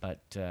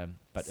 but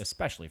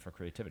especially for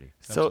creativity.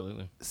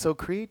 So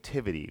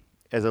creativity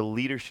as a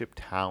leadership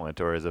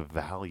talent or as a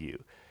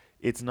value,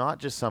 it's not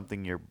just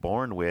something you're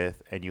born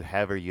with and you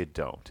have or you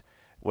don't.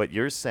 What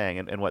you're saying,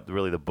 and what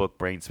really the book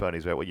Brain Sprouting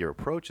is about, what your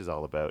approach is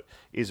all about,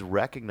 is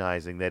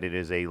recognizing that it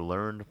is a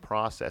learned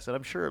process. And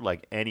I'm sure,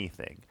 like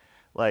anything,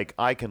 like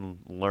I can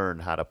learn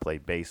how to play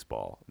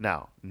baseball.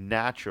 Now,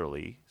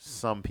 naturally,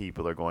 some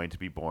people are going to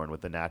be born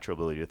with the natural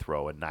ability to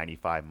throw a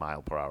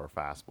 95-mile-per-hour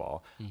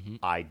fastball.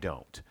 I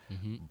don't.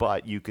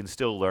 But you can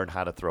still learn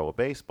how to throw a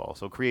baseball.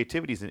 So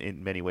creativity is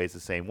in many ways the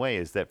same way,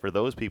 is that for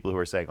those people who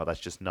are saying, oh, that's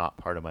just not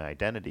part of my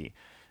identity,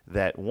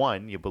 that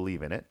one, you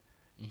believe in it,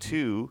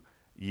 two,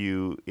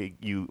 you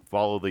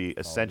follow the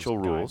essential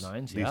rules,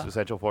 these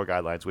essential 4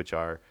 guidelines, which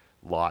are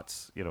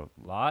lots,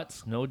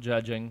 no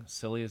judging,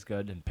 silly is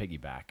good, and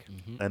piggyback.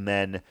 And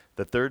then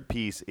the third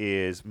piece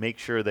is make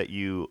sure that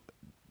you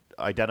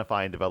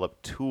identify and develop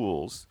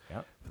tools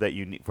that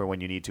you need for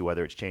when you need to,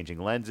 whether it's changing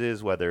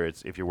lenses, whether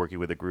it's if you're working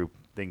with a group,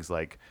 things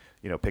like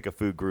pick a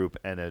food group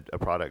and a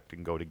product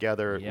can go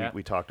together.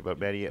 We talked about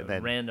many. And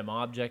then random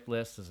object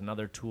list is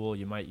another tool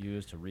you might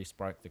use to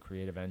re-spark the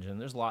creative engine.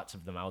 There's lots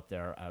of them out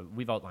there.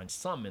 We've outlined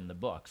some in the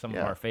book, some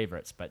of our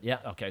favorites. But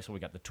okay, so we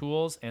got the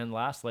tools, and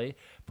lastly,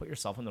 put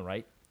yourself in the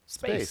right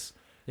space.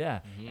 Yeah,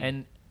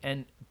 and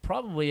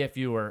probably if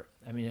you were,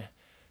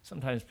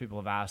 sometimes people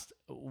have asked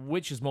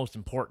which is most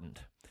important.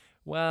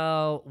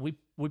 Well,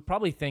 we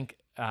probably think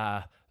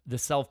the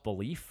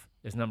self-belief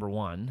is number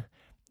one.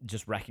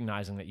 Just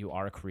recognizing that you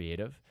are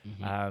creative.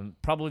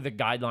 Probably the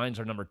guidelines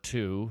are number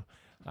 2.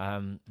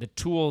 The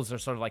tools are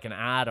sort of like an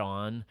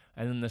add-on,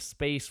 and then the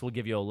space will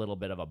give you a little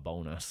bit of a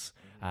bonus.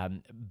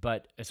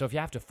 But so if you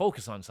have to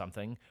focus on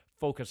something,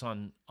 focus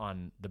on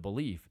the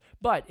belief.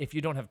 But if you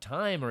don't have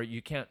time or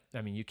you can't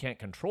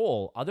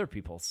control other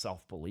people's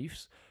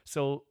self-beliefs,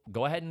 so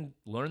go ahead and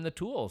learn the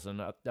tools and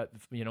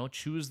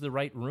choose the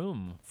right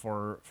room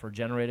for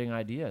generating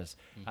ideas.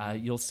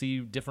 You'll see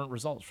different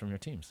results from your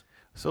teams.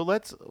 So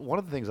one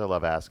of the things I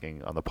love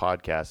asking on the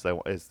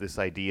podcast is this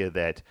idea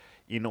that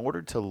in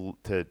order to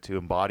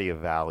embody a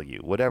value,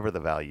 whatever the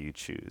value you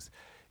choose,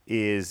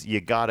 is you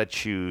got to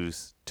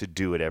choose to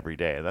do it every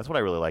day. And that's what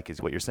I really like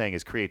is what you're saying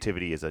is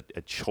creativity is a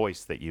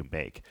choice that you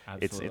make.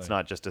 Absolutely. It's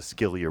not just a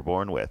skill you're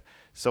born with.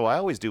 So I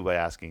always do by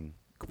asking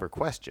for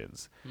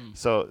questions.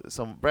 So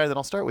Brandon,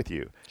 I'll start with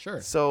you.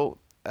 Sure. So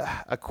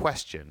a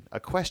question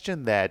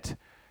that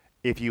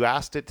if you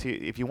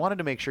wanted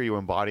to make sure you were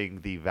embodying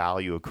the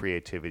value of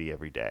creativity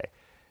every day,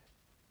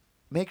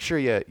 make sure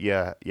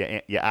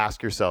you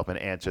ask yourself and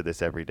answer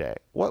this every day.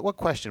 What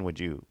question would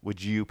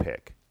you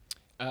pick?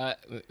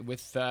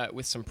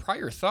 With some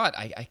prior thought,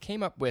 I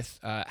came up with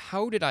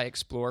how did I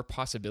explore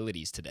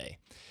possibilities today,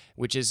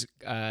 which is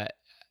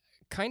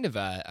kind of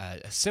a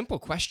simple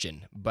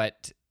question,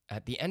 but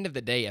at the end of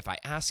the day, if I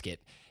ask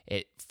it,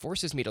 it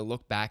forces me to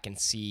look back and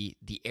see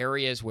the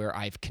areas where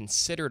I've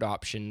considered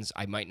options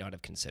I might not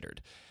have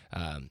considered.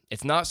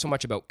 It's not so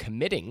much about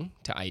committing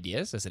to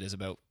ideas as it is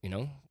about,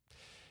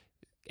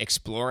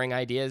 exploring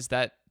ideas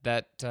that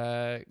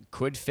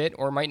could fit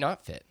or might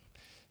not fit.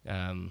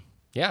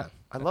 Yeah,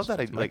 I love that.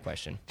 That's my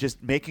question.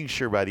 Just making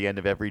sure by the end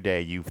of every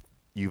day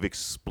you've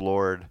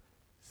explored,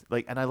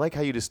 and I like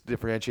how you just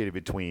differentiated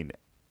between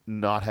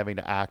not having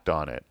to act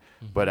on it,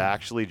 but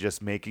actually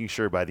just making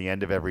sure by the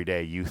end of every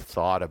day you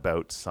thought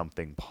about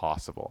something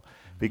possible,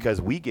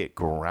 because we get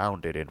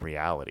grounded in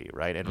reality,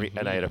 right?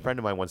 And I had a friend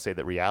of mine once say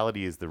that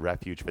reality is the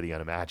refuge for the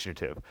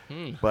unimaginative,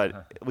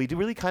 but we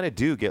really kind of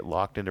do get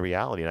locked into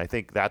reality, and I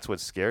think that's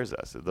what scares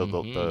us,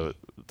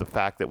 the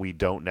fact that we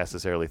don't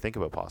necessarily think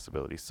about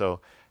possibilities.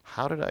 So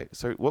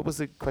what was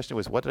the question?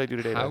 What did I do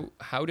today?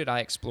 How did I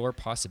explore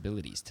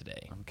possibilities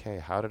today? Okay,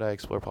 how did I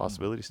explore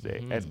possibilities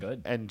today? That's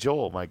good. And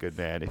Joel, my good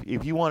man,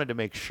 if you wanted to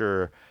make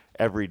sure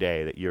every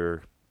day that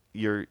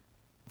you're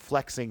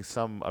flexing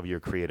some of your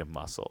creative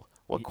muscle,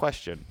 what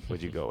question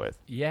would you go with?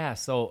 Yeah,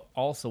 so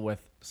also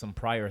with some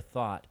prior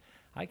thought,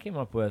 I came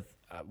up with,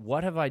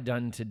 what have I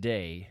done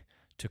today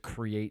to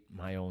create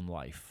my own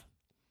life?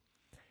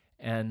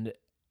 And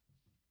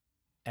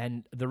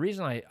the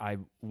reason I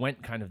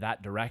went kind of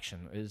that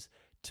direction is,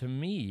 to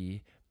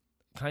me,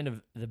 kind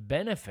of the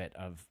benefit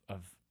of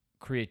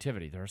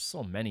creativity. There are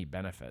so many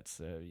benefits.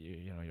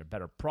 You're a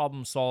better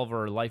problem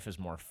solver. Life is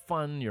more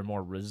fun. You're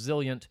more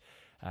resilient.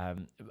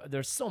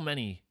 There's so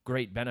many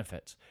great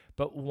benefits.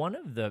 But one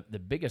of the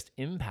biggest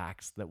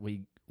impacts that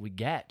we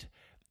get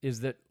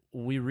is that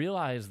we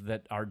realize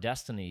that our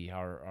destiny,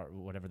 our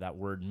whatever that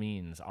word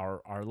means,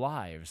 our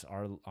lives,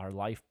 our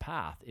life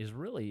path is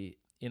really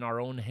in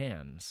our own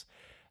hands.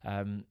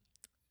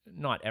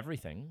 Not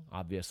everything,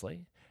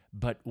 obviously,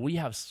 but we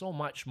have so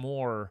much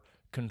more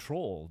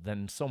control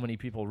than so many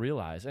people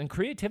realize. And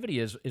creativity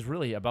is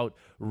really about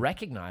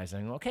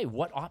recognizing, okay,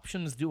 what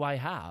options do I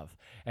have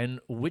and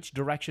which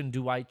direction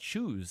do I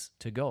choose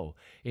to go?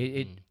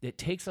 It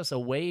takes us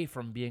away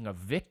from being a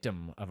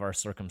victim of our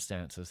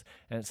circumstances.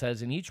 And it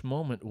says in each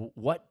moment,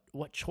 what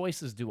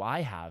choices do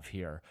I have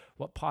here?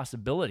 What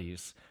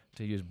possibilities,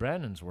 to use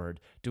Brandon's word,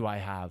 do I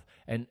have?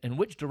 And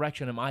which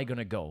direction am I going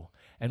to go?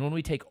 And when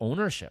we take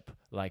ownership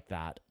like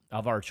that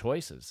of our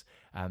choices,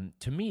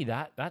 to me,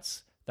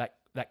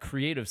 that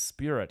creative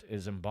spirit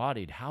is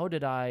embodied.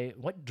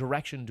 What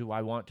direction do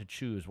I want to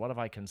choose? What have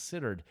I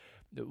considered?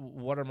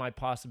 What are my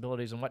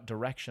possibilities, and what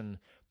direction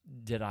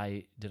did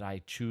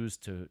I choose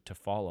to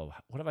follow?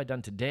 What have I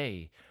done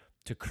today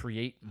to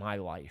create my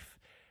life?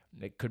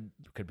 It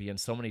could be in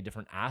so many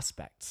different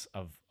aspects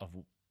of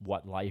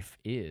what life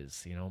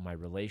is, my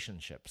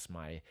relationships,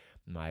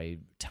 my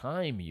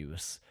time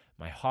use,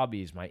 my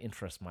hobbies, my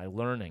interests, my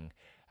learning,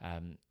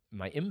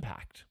 my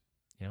impact.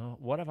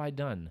 What have I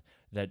done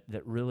that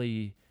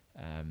really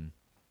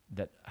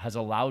that has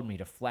allowed me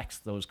to flex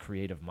those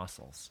creative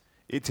muscles?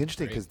 It's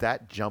interesting because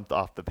that jumped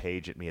off the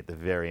page at me at the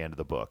very end of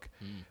the book.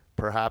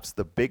 Perhaps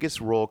the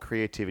biggest role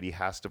creativity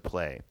has to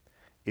play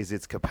is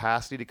its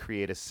capacity to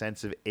create a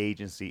sense of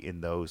agency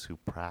in those who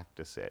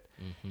practice it.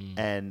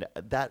 And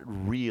that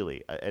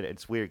really, and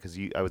it's weird because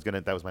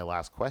that was my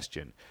last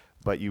question,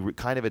 but you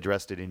kind of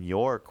addressed it in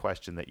your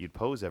question that you'd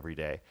pose every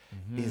day,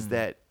 is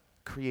that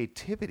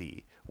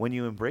creativity, when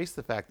you embrace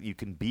the fact that you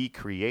can be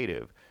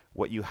creative,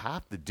 what you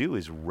have to do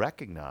is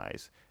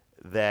recognize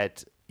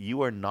that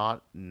you are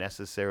not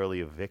necessarily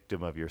a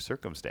victim of your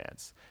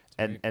circumstance.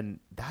 And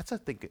that's, I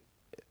think,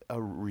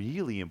 a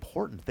really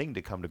important thing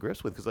to come to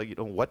grips with, because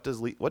what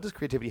does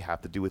creativity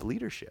have to do with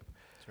leadership?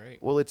 That's right.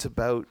 Well, it's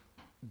about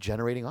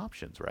generating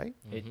options, right?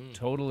 It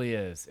totally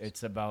is.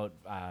 It's about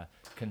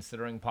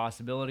considering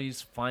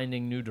possibilities,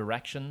 finding new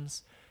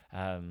directions,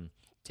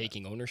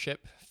 taking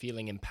ownership,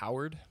 feeling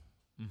empowered.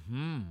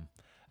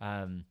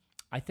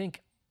 I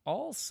think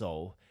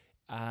also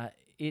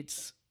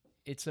it's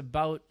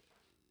about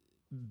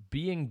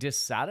being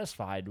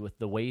dissatisfied with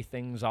the way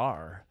things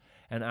are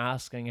and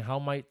asking, how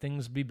might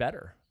things be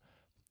better?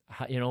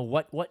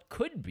 What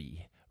could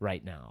be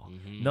right now,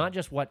 not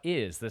just what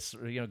is this,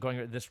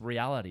 going this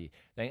reality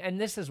thing. And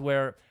this is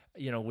where,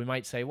 we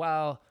might say,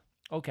 well,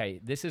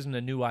 okay, this isn't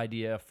a new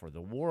idea for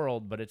the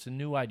world, but it's a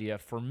new idea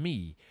for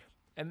me.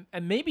 And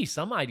maybe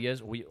some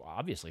ideas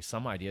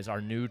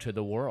are new to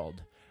the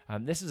world.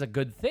 This is a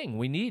good thing.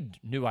 We need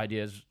new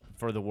ideas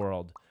for the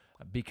world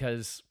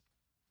because,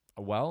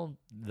 well,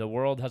 the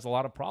world has a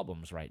lot of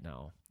problems right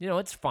now.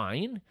 It's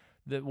fine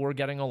that we're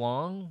getting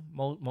along,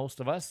 most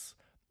of us,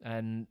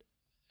 and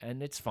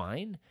it's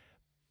fine.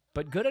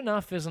 But good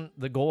enough isn't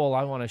the goal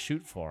I want to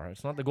shoot for.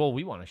 It's not the goal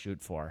we want to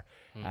shoot for.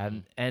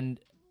 And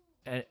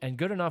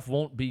good enough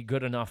won't be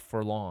good enough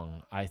for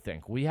long, I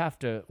think. We have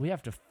to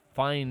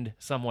find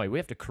some way. We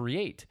have to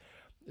create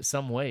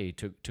some way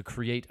to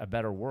create a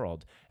better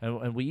world.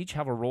 And we each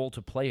have a role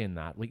to play in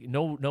that.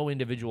 No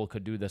individual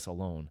could do this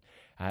alone.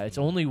 It's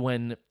only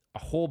when a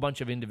whole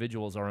bunch of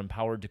individuals are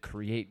empowered to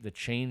create the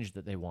change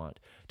that they want,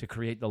 to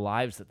create the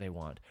lives that they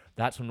want.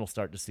 That's when we'll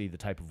start to see the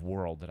type of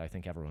world that I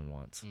think everyone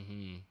wants.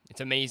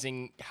 It's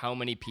amazing how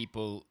many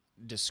people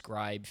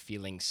describe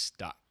feeling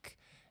stuck.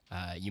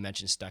 You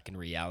mentioned stuck in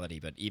reality,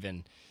 but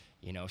even,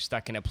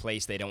 stuck in a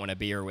place they don't want to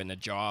be, or in a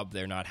job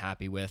they're not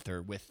happy with,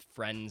 or with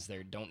friends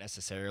they don't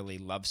necessarily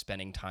love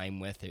spending time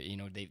with.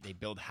 They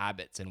build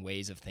habits and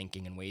ways of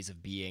thinking and ways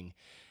of being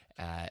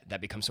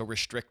that become so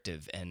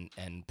restrictive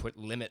and put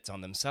limits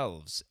on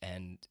themselves.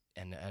 And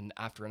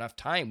after enough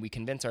time, we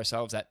convince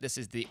ourselves that this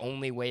is the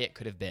only way it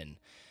could have been.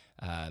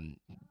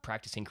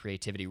 Practicing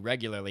creativity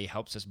regularly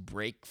helps us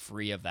break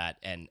free of that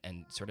and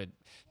sort of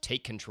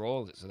take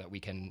control so that we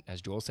can,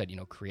 as Joel said,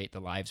 create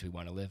the lives we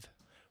want to live.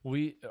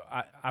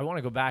 I want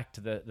to go back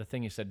to the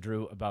thing you said,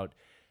 Drew, about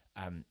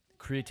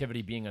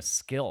creativity being a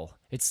skill.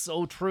 It's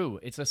so true.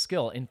 It's a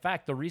skill. In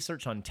fact, the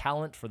research on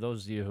talent, for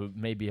those of you who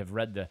maybe have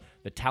read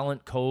the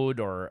talent code,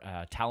 or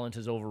talent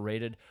is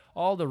overrated,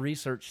 all the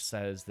research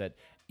says that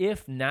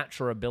if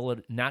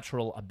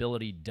natural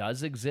ability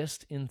does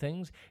exist in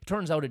things, it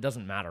turns out it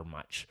doesn't matter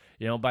much.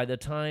 By the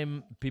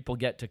time people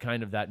get to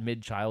kind of that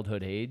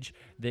mid-childhood age,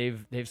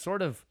 they've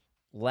sort of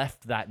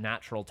left that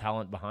natural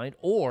talent behind,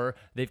 or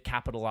they've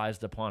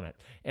capitalized upon it.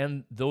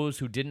 And those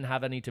who didn't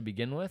have any to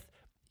begin with,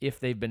 if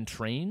they've been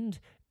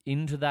trained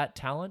into that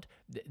talent,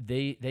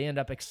 they end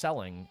up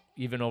excelling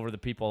even over the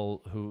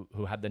people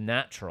who had the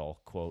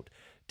natural, quote,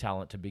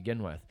 talent to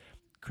begin with.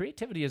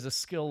 Creativity is a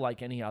skill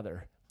like any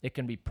other. It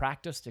can be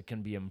practiced, it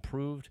can be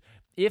improved.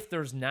 If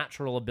there's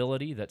natural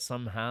ability that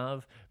some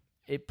have,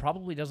 it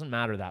probably doesn't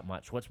matter that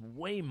much. What's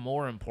way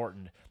more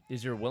important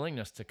is your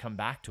willingness to come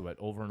back to it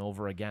over and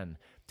over again,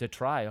 to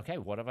try, okay,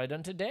 what have I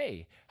done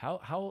today?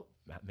 How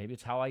maybe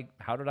it's how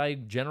did I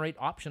generate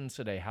options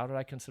today? How did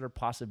I consider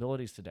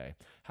possibilities today?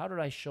 How did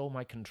I show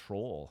my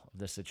control of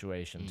the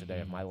situation today,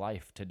 of my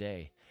life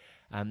today?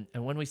 And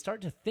when we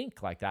start to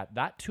think like that,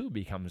 that too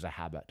becomes a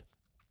habit.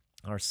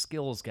 Our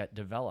skills get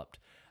developed.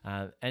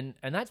 And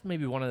that's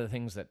maybe one of the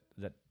things that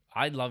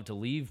I'd love to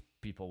leave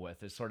people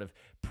with, is sort of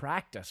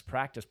practice.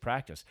 Try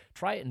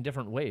it in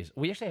different ways.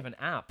 We actually have an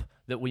app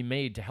that we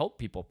made to help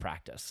people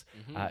practice.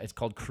 It's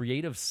called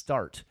Creative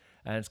Start,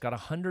 and it's got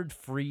 100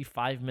 free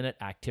 5-minute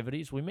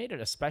activities. We made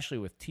it especially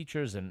with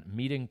teachers and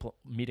meeting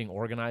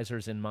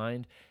organizers in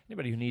mind.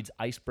 Anybody who needs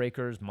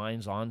icebreakers,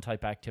 minds on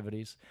type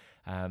activities.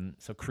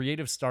 So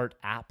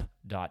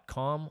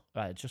creativestartapp.com.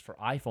 It's just for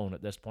iPhone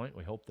at this point.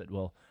 We hope that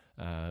you'll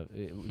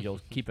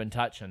keep in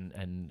touch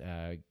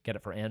and get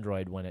it for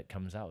Android when it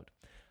comes out.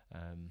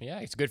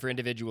 Yeah, it's good for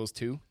individuals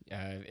too.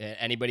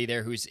 Anybody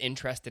there who's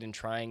interested in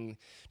trying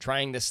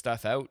this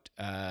stuff out,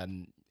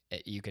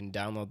 you can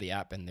download the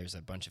app, and there's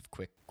a bunch of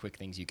quick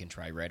things you can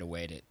try right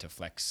away to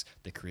flex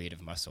the creative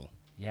muscle.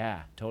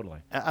 Yeah, totally.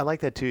 I like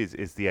that too.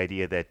 Is the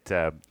idea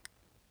that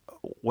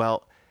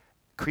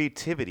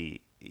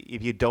creativity,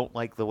 if you don't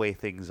like the way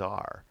things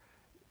are,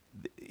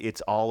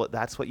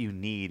 that's what you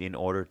need in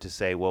order to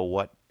say, well,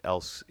 what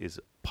else is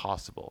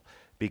possible?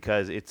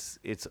 Because it's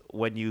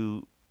when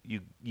you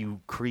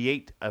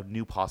create a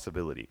new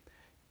possibility,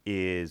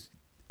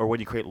 or when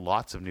you create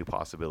lots of new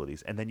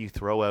possibilities, and then you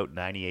throw out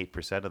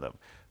 98% of them.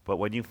 But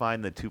when you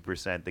find the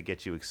 2% that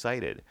gets you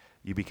excited,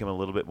 you become a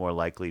little bit more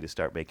likely to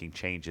start making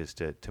changes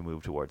to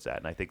move towards that.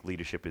 And I think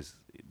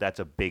that's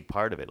a big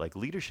part of it. Like,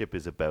 leadership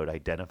is about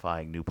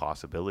identifying new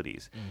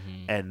possibilities,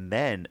 and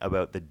then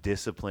about the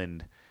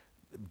disciplined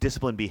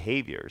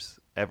behaviors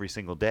every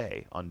single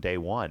day on day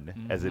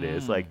one, as it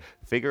is. Like,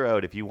 figure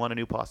out, if you want a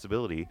new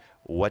possibility,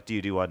 what do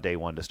you do on day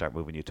one to start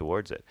moving you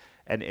towards it?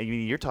 And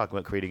you're talking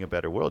about creating a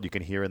better world. You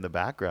can hear in the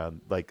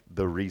background, like,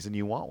 the reason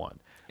you want one.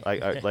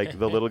 Like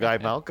the little guy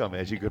Malcolm,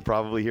 as you could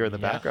probably hear in the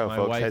background, my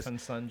folks. My wife and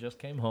son just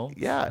came home.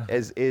 Yeah,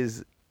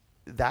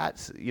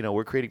 that's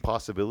we're creating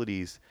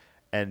possibilities,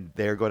 and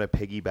they're going to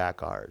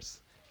piggyback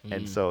ours.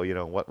 And so,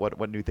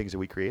 what new things are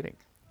we creating?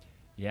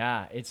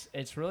 Yeah,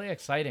 it's really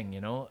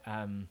exciting,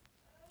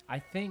 I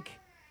think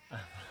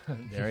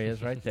there he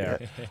is right there.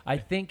 I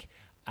think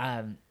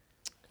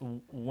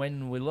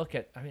when we look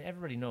at,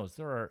 everybody knows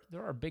there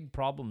are big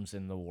problems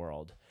in the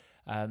world,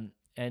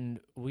 and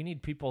we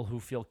need people who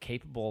feel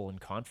capable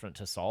and confident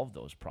to solve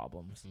those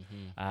problems.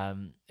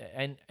 And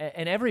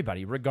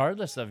everybody,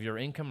 regardless of your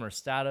income or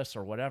status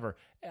or whatever,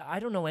 I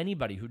don't know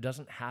anybody who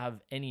doesn't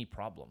have any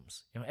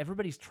problems.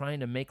 Everybody's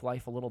trying to make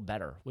life a little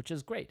better, which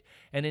is great.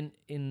 And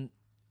in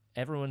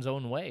everyone's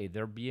own way,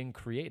 they're being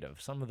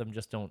creative. Some of them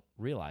just don't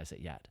realize it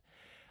yet.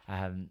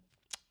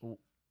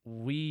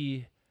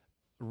 We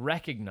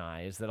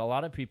recognize that a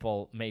lot of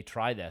people may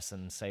try this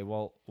and say,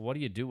 well, what do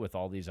you do with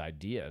all these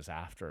ideas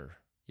after,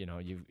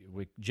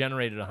 we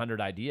generated 100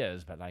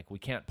 ideas, but we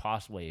can't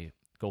possibly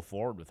go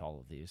forward with all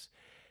of these.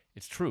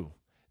 It's true.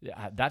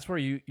 That's where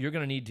you're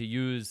going to need to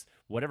use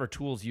whatever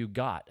tools you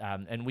got.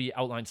 And we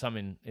outlined some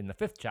in the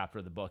 5th chapter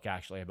of the book,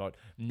 actually, about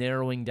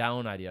narrowing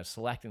down ideas,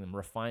 selecting them,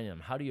 refining them.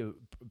 How do you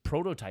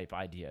prototype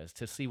ideas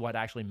to see what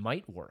actually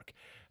might work,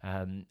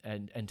 and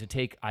to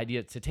take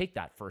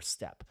that first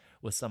step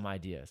with some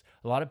ideas.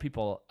 A lot of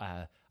people,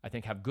 I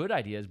think, have good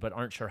ideas but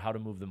aren't sure how to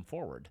move them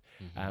forward.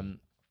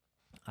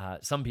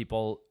 Some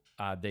people,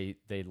 they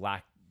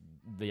lack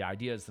the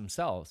ideas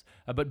themselves.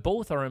 But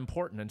both are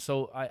important, and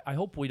so I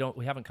hope we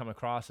haven't come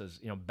across as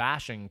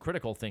bashing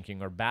critical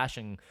thinking or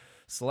bashing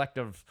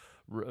selective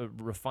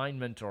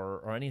refinement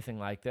or anything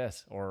like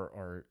this,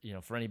 or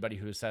for anybody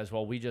who says,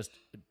 well, we just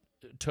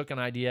took an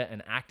idea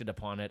and acted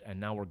upon it and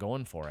now we're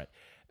going for it.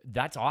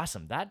 That's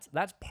awesome.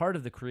 That's part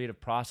of the creative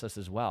process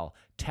as well.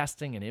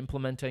 Testing and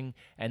implementing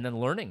and then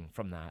learning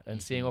from that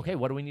and seeing, okay,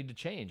 what do we need to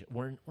change?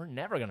 We're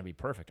never going to be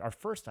perfect. Our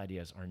first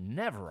ideas are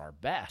never our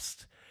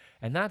best.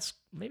 And that's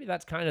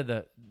kind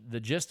of the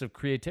gist of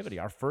creativity.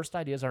 Our first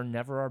ideas are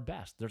never our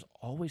best. There's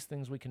always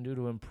things we can do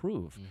to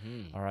improve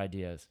our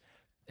ideas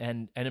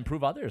and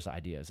improve others'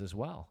 ideas as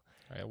well.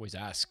 I always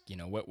ask,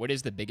 what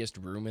is the biggest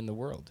room in the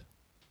world?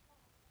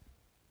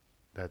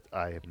 That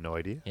I have no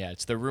idea. Yeah,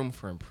 it's the room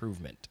for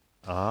improvement.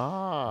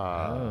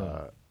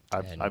 I'm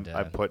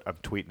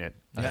tweeting it.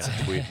 I'm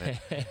tweeting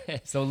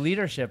it. So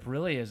leadership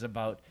really is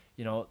about,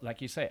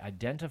 like you say,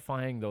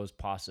 identifying those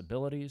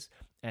possibilities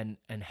and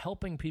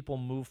helping people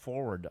move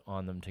forward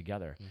on them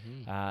together.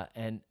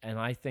 And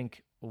I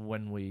think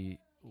when we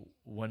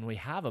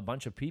have a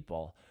bunch of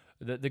people,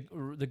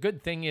 the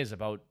good thing is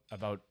about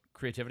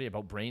creativity,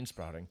 about brain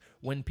sprouting,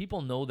 when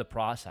people know the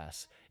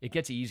process, it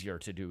gets easier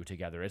to do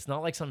together. It's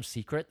not like some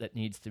secret that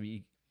needs to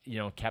be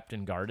kept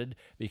and guarded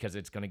because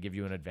it's going to give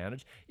you an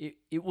advantage.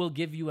 It will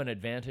give you an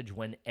advantage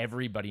when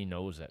everybody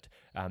knows it.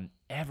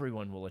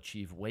 Everyone will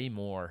achieve way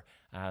more.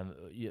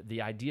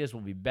 The ideas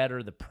will be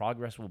better. The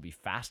progress will be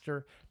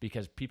faster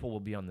because people will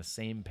be on the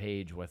same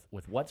page with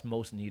what's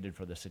most needed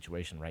for the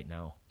situation right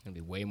now. It'll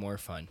be way more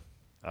fun.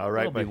 All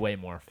right. It'll be way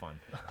more fun.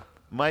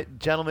 My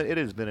gentlemen, it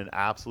has been an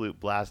absolute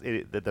blast.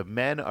 The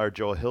men are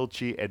Joel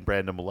Hiltje and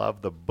Brandon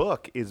Love. The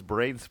book is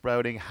Brain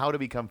Sprouting: How to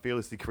Become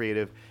Fearlessly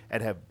Creative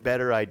and Have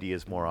Better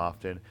Ideas More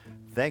Often.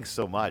 Thanks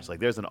so much.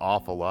 There's an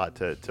awful lot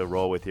to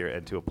roll with here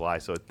and to apply.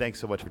 So thanks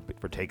so much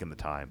for taking the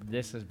time.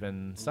 This has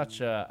been such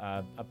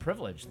a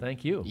privilege.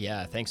 Thank you.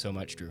 Yeah, thanks so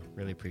much, Drew.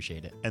 Really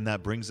appreciate it. And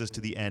that brings us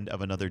to the end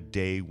of another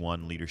Day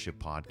One Leadership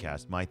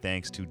Podcast. My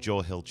thanks to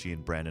Joel Hiltje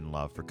and Brandon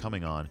Love for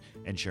coming on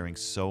and sharing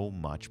so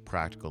much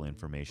practical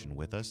information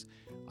with us.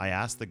 I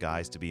asked the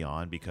guys to be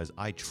on because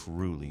I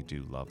truly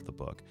do love the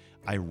book.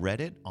 I read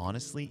it,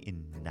 honestly,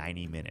 in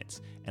 90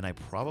 minutes, and I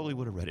probably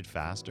would have read it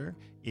faster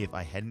if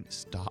I hadn't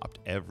stopped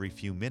every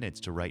few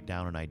minutes to write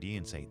down an idea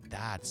and say,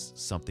 that's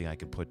something I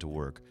could put to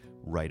work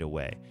right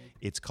away.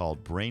 It's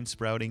called Brain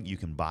Sprouting. You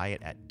can buy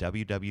it at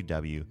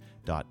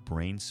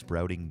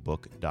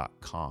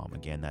www.brainsproutingbook.com.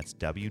 Again, that's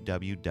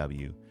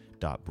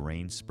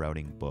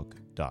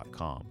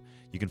www.brainsproutingbook.com.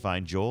 You can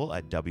find Joel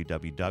at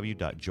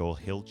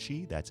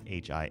www.joelhilchey, that's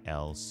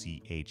HILCHEY.com,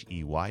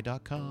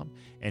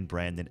 and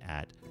Brandon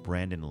at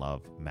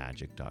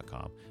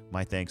brandonlovemagic.com.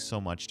 My thanks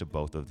so much to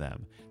both of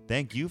them.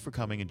 Thank you for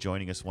coming and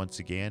joining us once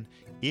again.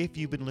 If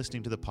you've been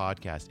listening to the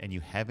podcast and you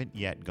haven't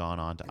yet gone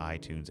on to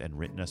iTunes and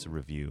written us a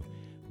review,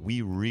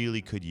 we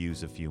really could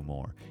use a few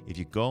more. If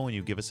you go and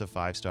you give us a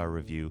 5-star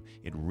review,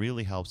 it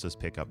really helps us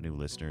pick up new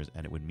listeners,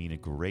 and it would mean a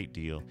great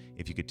deal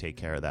if you could take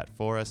care of that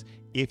for us.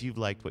 If you've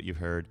liked what you've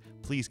heard,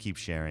 please keep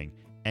sharing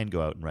and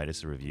go out and write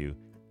us a review.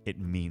 It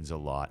means a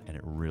lot, and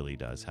it really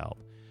does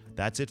help.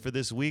 That's it for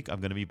this week.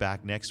 I'm going to be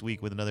back next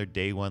week with another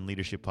Day One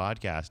Leadership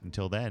Podcast.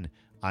 Until then,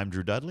 I'm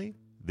Drew Dudley.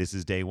 This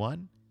is Day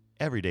One.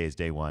 Every day is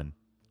Day One.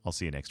 I'll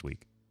see you next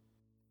week.